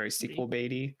does feel very sequel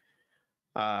baity.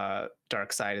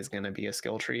 Dark side is going to be a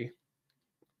skill tree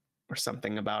or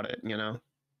something about it,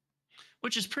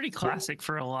 which is pretty classic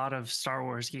for a lot of Star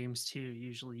Wars games too.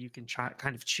 Usually you can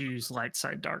kind of choose light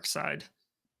side, dark side.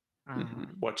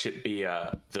 Watch it be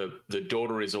the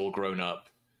daughter is all grown up.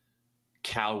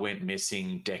 Cal went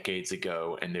missing decades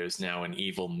ago, and there's now an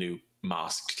evil new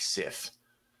masked Sith.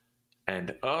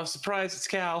 And oh, surprise, it's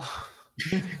Cal.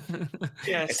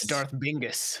 Yes, it's Darth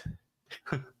Bingus.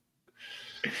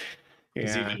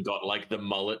 He's even got like the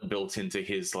mullet built into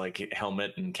his like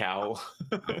helmet and cowl.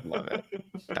 I love it.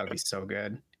 That would be so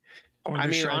good. Or the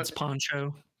Shred's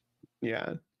poncho.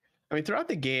 Yeah. I mean, throughout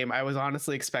the game, I was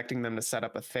honestly expecting them to set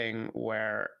up a thing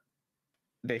where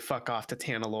they fuck off to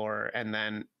Tanalor, and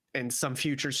then in some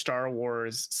future Star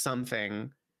Wars something,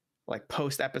 like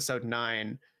post episode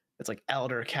 9, it's like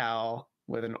Elder Cal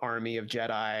with an army of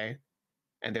Jedi,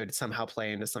 and they would somehow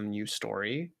play into some new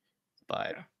story.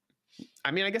 But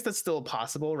I mean, I guess that's still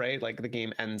possible, right? Like the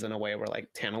game ends in a way where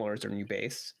like Tanalor is their new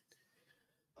base.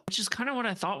 Which is kind of what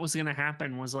I thought was going to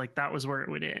happen, was like that was where it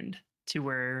would end, to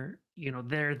where,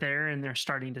 they're there and they're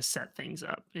starting to set things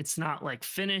up. It's not like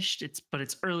finished, but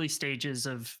it's early stages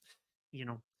of,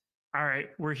 all right,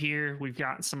 we're here. We've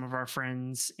got some of our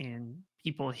friends and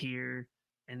people here.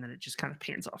 And then it just kind of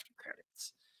pans off to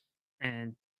credits.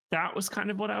 And that was kind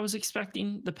of what I was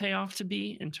expecting the payoff to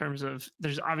be, in terms of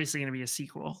there's obviously going to be a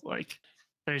sequel. Like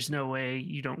there's no way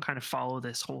you don't kind of follow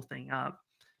this whole thing up.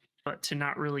 But to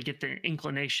not really get the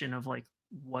inclination of like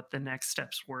what the next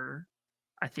steps were,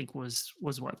 I think was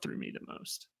what threw me the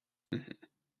most.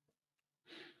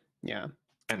 Yeah.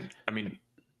 And I mean,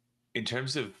 in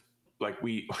terms of like,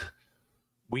 we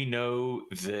know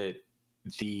that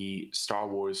the Star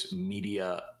Wars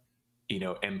media,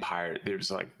 empire, there's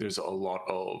a lot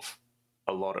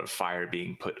of fire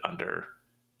being put under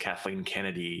Kathleen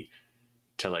Kennedy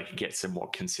to like get some more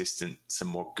consistent, some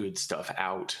more good stuff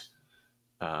out.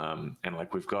 And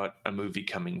like we've got a movie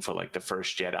coming for like the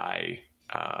first Jedi.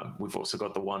 We've also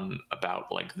got the one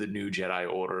about like the new Jedi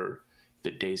Order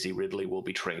that Daisy Ridley will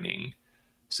be training.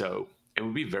 So it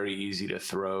would be very easy to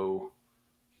throw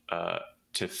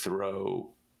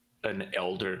an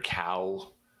Elder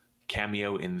Cal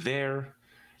cameo in there.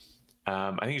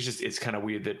 I think it's kind of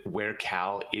weird that where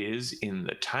Cal is in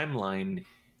the timeline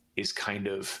is kind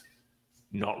of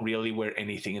not really where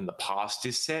anything in the past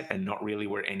is set, and not really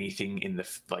where anything in the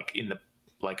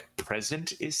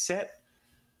present is set.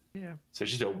 Yeah. So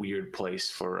it's just a weird place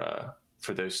for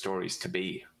those stories to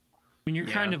be. When you're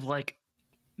kind of like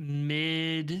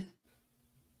mid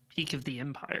peak of the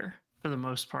empire for the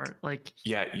most part, like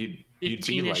you'd 15-ish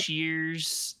be like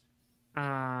years.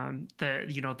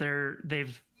 That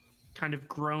they've kind of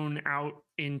grown out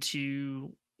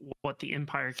into what the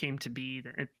empire came to be.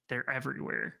 They're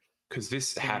everywhere. Because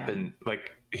this happened,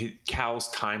 like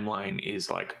Cal's timeline is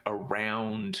like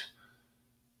around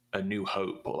A New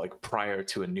Hope, or like prior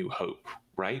to A New Hope,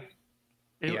 right?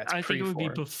 I think it would be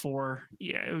before.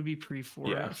 Yeah, it would be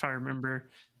pre-4 if I remember.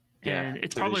 And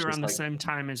it's so probably around the same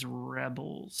time as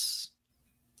Rebels.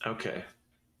 Okay.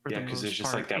 Yeah, because there's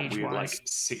just like that weird like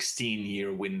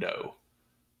 16-year window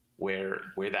where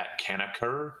that can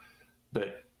occur.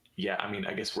 But yeah, I mean,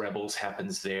 I guess Rebels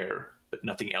happens there, but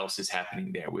nothing else is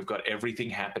happening there. We've got everything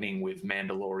happening with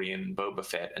Mandalorian, Boba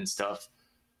Fett and stuff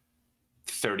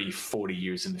 30, 40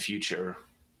 years in the future.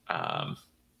 But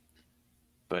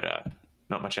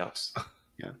not much else.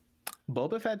 Yeah.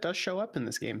 Boba Fett does show up in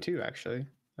this game too, actually.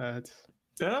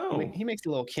 He makes a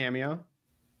little cameo.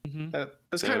 Mm-hmm.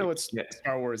 That's kind of what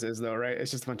Star Wars is, though, right?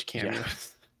 It's just a bunch of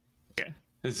cameos. Yeah.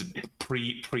 This is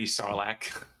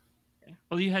pre-Sarlacc.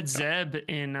 Well, you had Zeb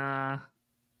in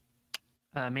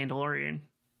Mandalorian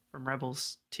from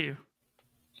Rebels too.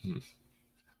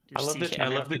 I love that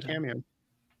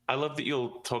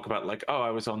you'll talk about like, oh,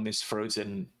 I was on this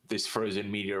frozen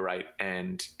meteorite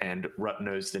and Rut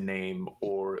knows the name,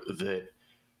 or that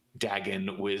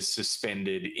Dagon was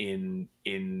suspended in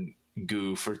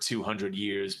goo for 200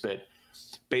 years, but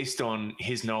based on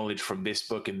his knowledge from this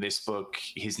book and this book,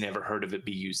 he's never heard of it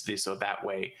be used this or that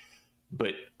way.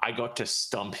 But I got to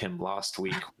stump him last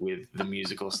week with the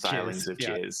musical stylings of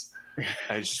Jizz.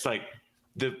 I was just like,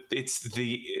 it's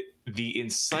the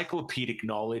encyclopedic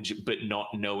knowledge, but not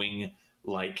knowing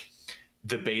like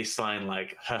the baseline,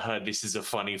 like, haha, this is a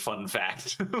funny fun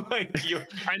fact. Like you're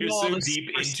so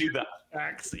deep into the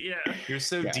facts. You're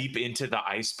so deep into the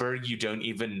iceberg, you don't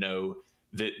even know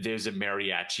that there's a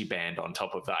mariachi band on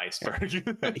top of the iceberg.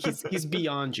 He's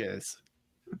beyond Jizz.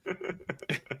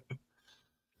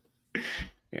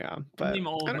 Yeah, but I name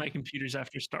all of my computers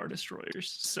after Star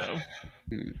Destroyers. So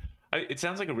it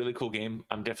sounds like a really cool game.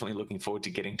 I'm definitely looking forward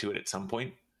to getting to it at some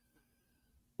point.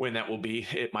 When that will be,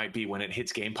 it might be when it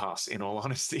hits Game Pass, in all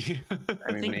honesty. I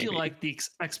think maybe. You like the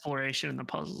exploration and the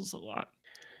puzzles a lot.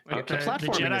 Like the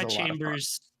Jedi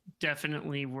chambers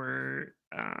definitely were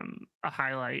a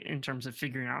highlight in terms of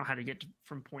figuring out how to get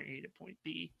from point A to point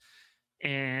B.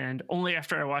 And only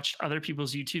after I watched other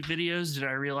people's YouTube videos did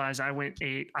I realize I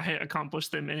had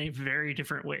accomplished them in a very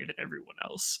different way than everyone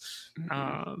else.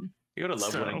 You gotta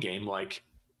love when a game like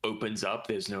opens up.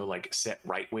 There's no like set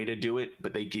right way to do it,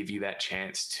 but they give you that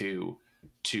chance to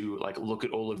like look at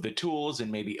all of the tools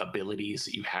and maybe abilities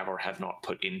that you have or have not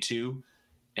put into,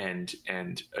 and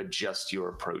adjust your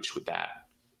approach with that.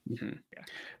 Mm-hmm. Yeah.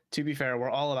 To be fair, we're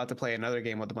all about to play another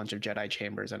game with a bunch of Jedi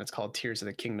chambers, and it's called Tears of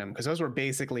the Kingdom, because those were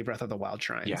basically Breath of the Wild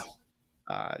shrines.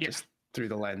 Just through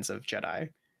the lens of Jedi.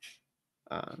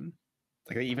 Like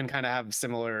they even kind of have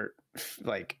similar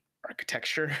like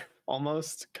architecture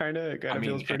almost, kind of. It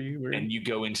feels pretty weird. And you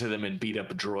go into them and beat up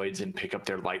droids and pick up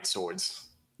their light swords.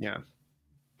 Yeah.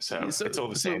 So it's all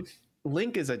the same.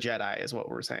 Link is a Jedi, is what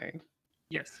we're saying.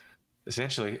 Yes.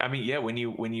 Essentially, I mean, yeah. When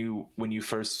you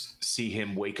first see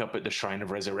him wake up at the Shrine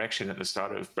of Resurrection at the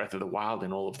start of Breath of the Wild,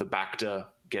 and all of the Bacta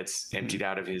gets emptied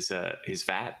out of his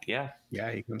vat. Yeah,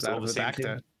 he comes out of the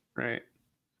Bacta, right?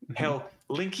 Hell,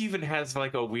 Link even has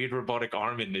like a weird robotic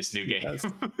arm in this new game.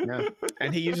 Yeah,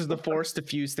 and he uses the Force to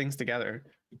fuse things together.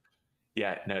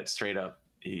 Yeah, no, straight up,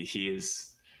 he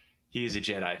is a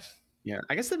Jedi. Yeah,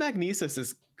 I guess the Magnesis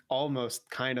is almost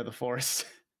kind of the Force.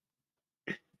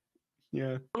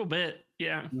 Yeah, a little bit.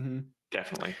 Yeah,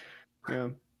 definitely. Yeah,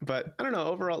 but I don't know.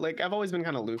 Overall, like I've always been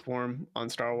kind of lukewarm on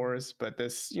Star Wars, but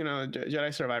this,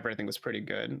 Jedi Survivor, I think was pretty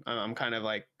good. I'm kind of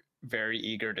like very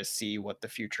eager to see what the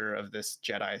future of this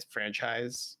Jedi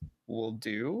franchise will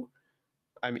do.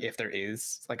 I mean, if there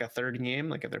is like a third game,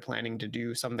 like if they're planning to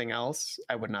do something else,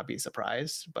 I would not be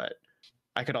surprised. But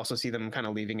I could also see them kind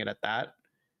of leaving it at that.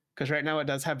 Because right now it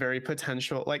does have very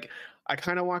potential. Like I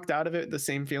kind of walked out of it the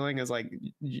same feeling as like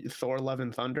Thor: Love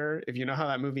and Thunder. If you know how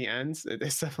that movie ends,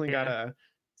 it's definitely got a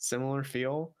similar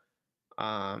feel.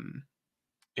 A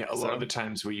lot of the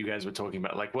times where you guys were talking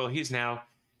about like, well,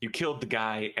 you killed the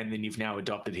guy and then you've now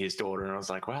adopted his daughter, and I was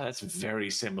like, wow, that's very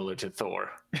similar to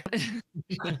Thor.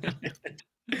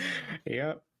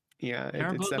 Yeah,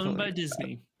 it's definitely owned by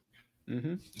Disney.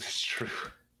 That's true.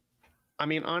 I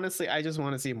mean, honestly, I just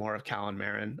want to see more of Cal and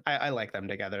Marin. I like them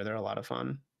together. They're a lot of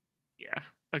fun. Yeah,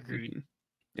 agreed.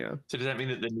 Yeah. So does that mean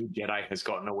that the new Jedi has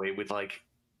gotten away with like,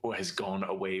 or has gone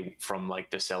away from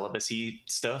like the celibacy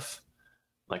stuff?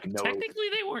 Like, no. Technically,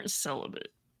 they weren't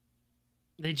celibate.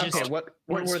 They just Okay, what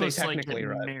weren't were they supposed to like technically, get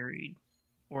right? married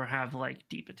or have like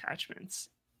deep attachments.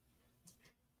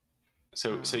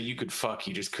 So you could fuck,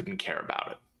 you just couldn't care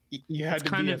about it. You had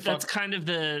to be a fuck. That's kind of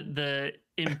the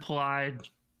implied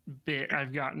bit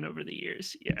I've gotten over the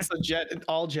years. Yeah. So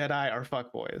all Jedi are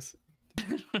fuckboys.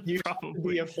 You have to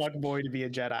be a fuckboy to be a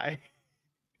Jedi.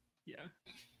 Yeah.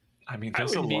 I mean,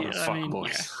 there's a lot of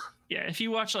fuckboys. Yeah. If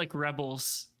you watch like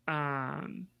Rebels, or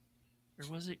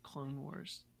was it Clone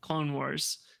Wars? Clone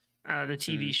Wars, the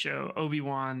TV show,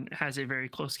 Obi-Wan has a very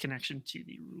close connection to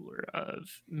the ruler of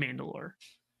Mandalore.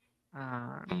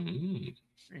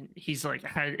 And he's like,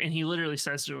 and he literally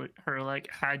says to her, like,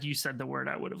 had you said the word,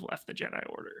 I would have left the Jedi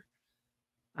Order.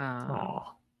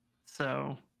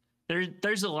 So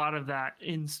there's a lot of that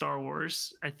in Star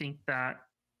Wars. I think that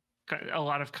a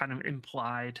lot of kind of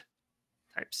implied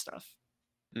type stuff.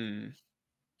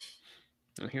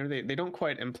 Here they don't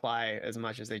quite imply as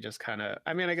much as they just kind of,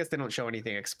 I mean, I guess they don't show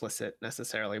anything explicit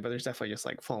necessarily, but there's definitely just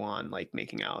like full on like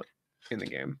making out in the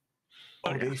game.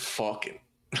 Oh, they fucking.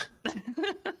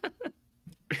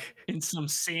 In some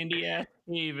sandy ass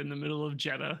cave in the middle of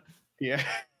Jeddah. Yeah.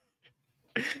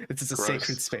 It's just a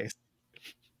sacred space.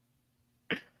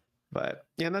 But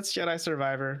yeah, that's Jedi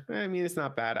Survivor. I mean, it's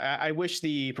not bad. I wish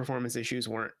the performance issues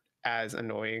weren't as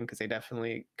annoying because they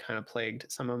definitely kind of plagued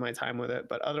some of my time with it.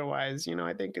 But otherwise, you know,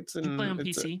 I think it's play on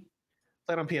PC.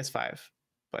 Played on PS5,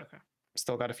 but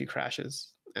still got a few crashes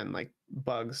and like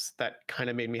bugs that kind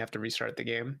of made me have to restart the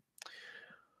game.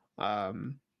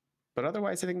 But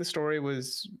otherwise, I think the story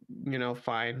was, you know,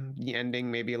 fine. The ending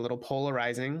maybe a little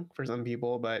polarizing for some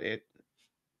people, but it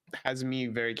has me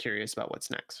very curious about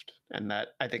what's next. And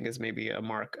that I think is maybe a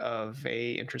mark of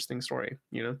a interesting story,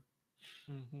 you know?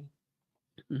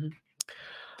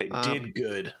 They did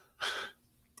good.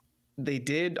 They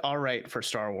did all right for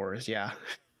Star Wars, yeah.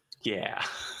 Yeah.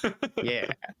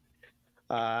 Yeah.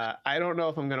 I don't know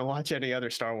if I'm going to watch any other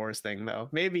Star Wars thing, though.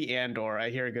 Maybe Andor. I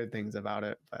hear good things about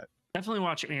it, but... Definitely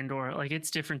watch Andor. Like, it's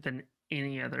different than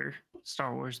any other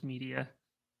Star Wars media.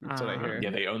 That's what I hear.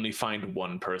 Yeah, they only find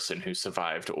one person who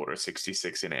survived Order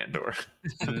 66 in Andor.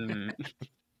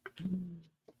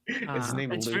 Is his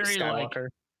name it's Luke very Skywalker?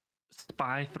 Like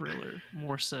spy thriller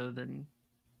more so than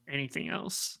anything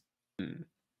else.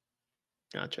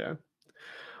 Gotcha.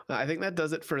 I think that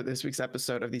does it for this week's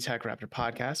episode of the TechRaptor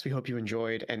podcast. We hope you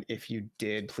enjoyed. And if you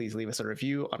did, please leave us a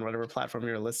review on whatever platform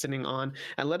you're listening on.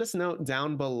 And let us know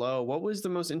down below, what was the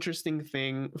most interesting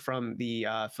thing from the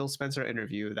Phil Spencer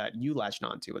interview that you latched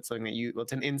onto? What's something that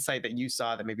what's an insight that you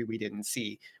saw that maybe we didn't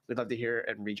see? We'd love to hear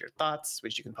and read your thoughts,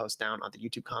 which you can post down on the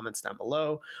YouTube comments down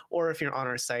below. Or if you're on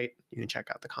our site, you can check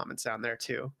out the comments down there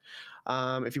too.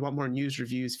 If you want more news,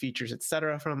 reviews, features,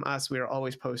 etc. from us, we are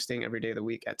always posting every day of the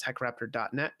week at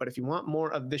techraptor.net. But if you want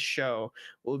more of this show,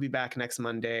 we'll be back next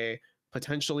Monday,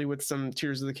 potentially with some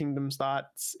Tears of the Kingdom's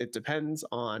thoughts. It depends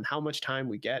on how much time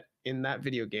we get in that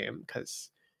video game because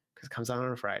it comes out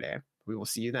on a Friday. We will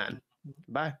see you then.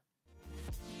 Bye.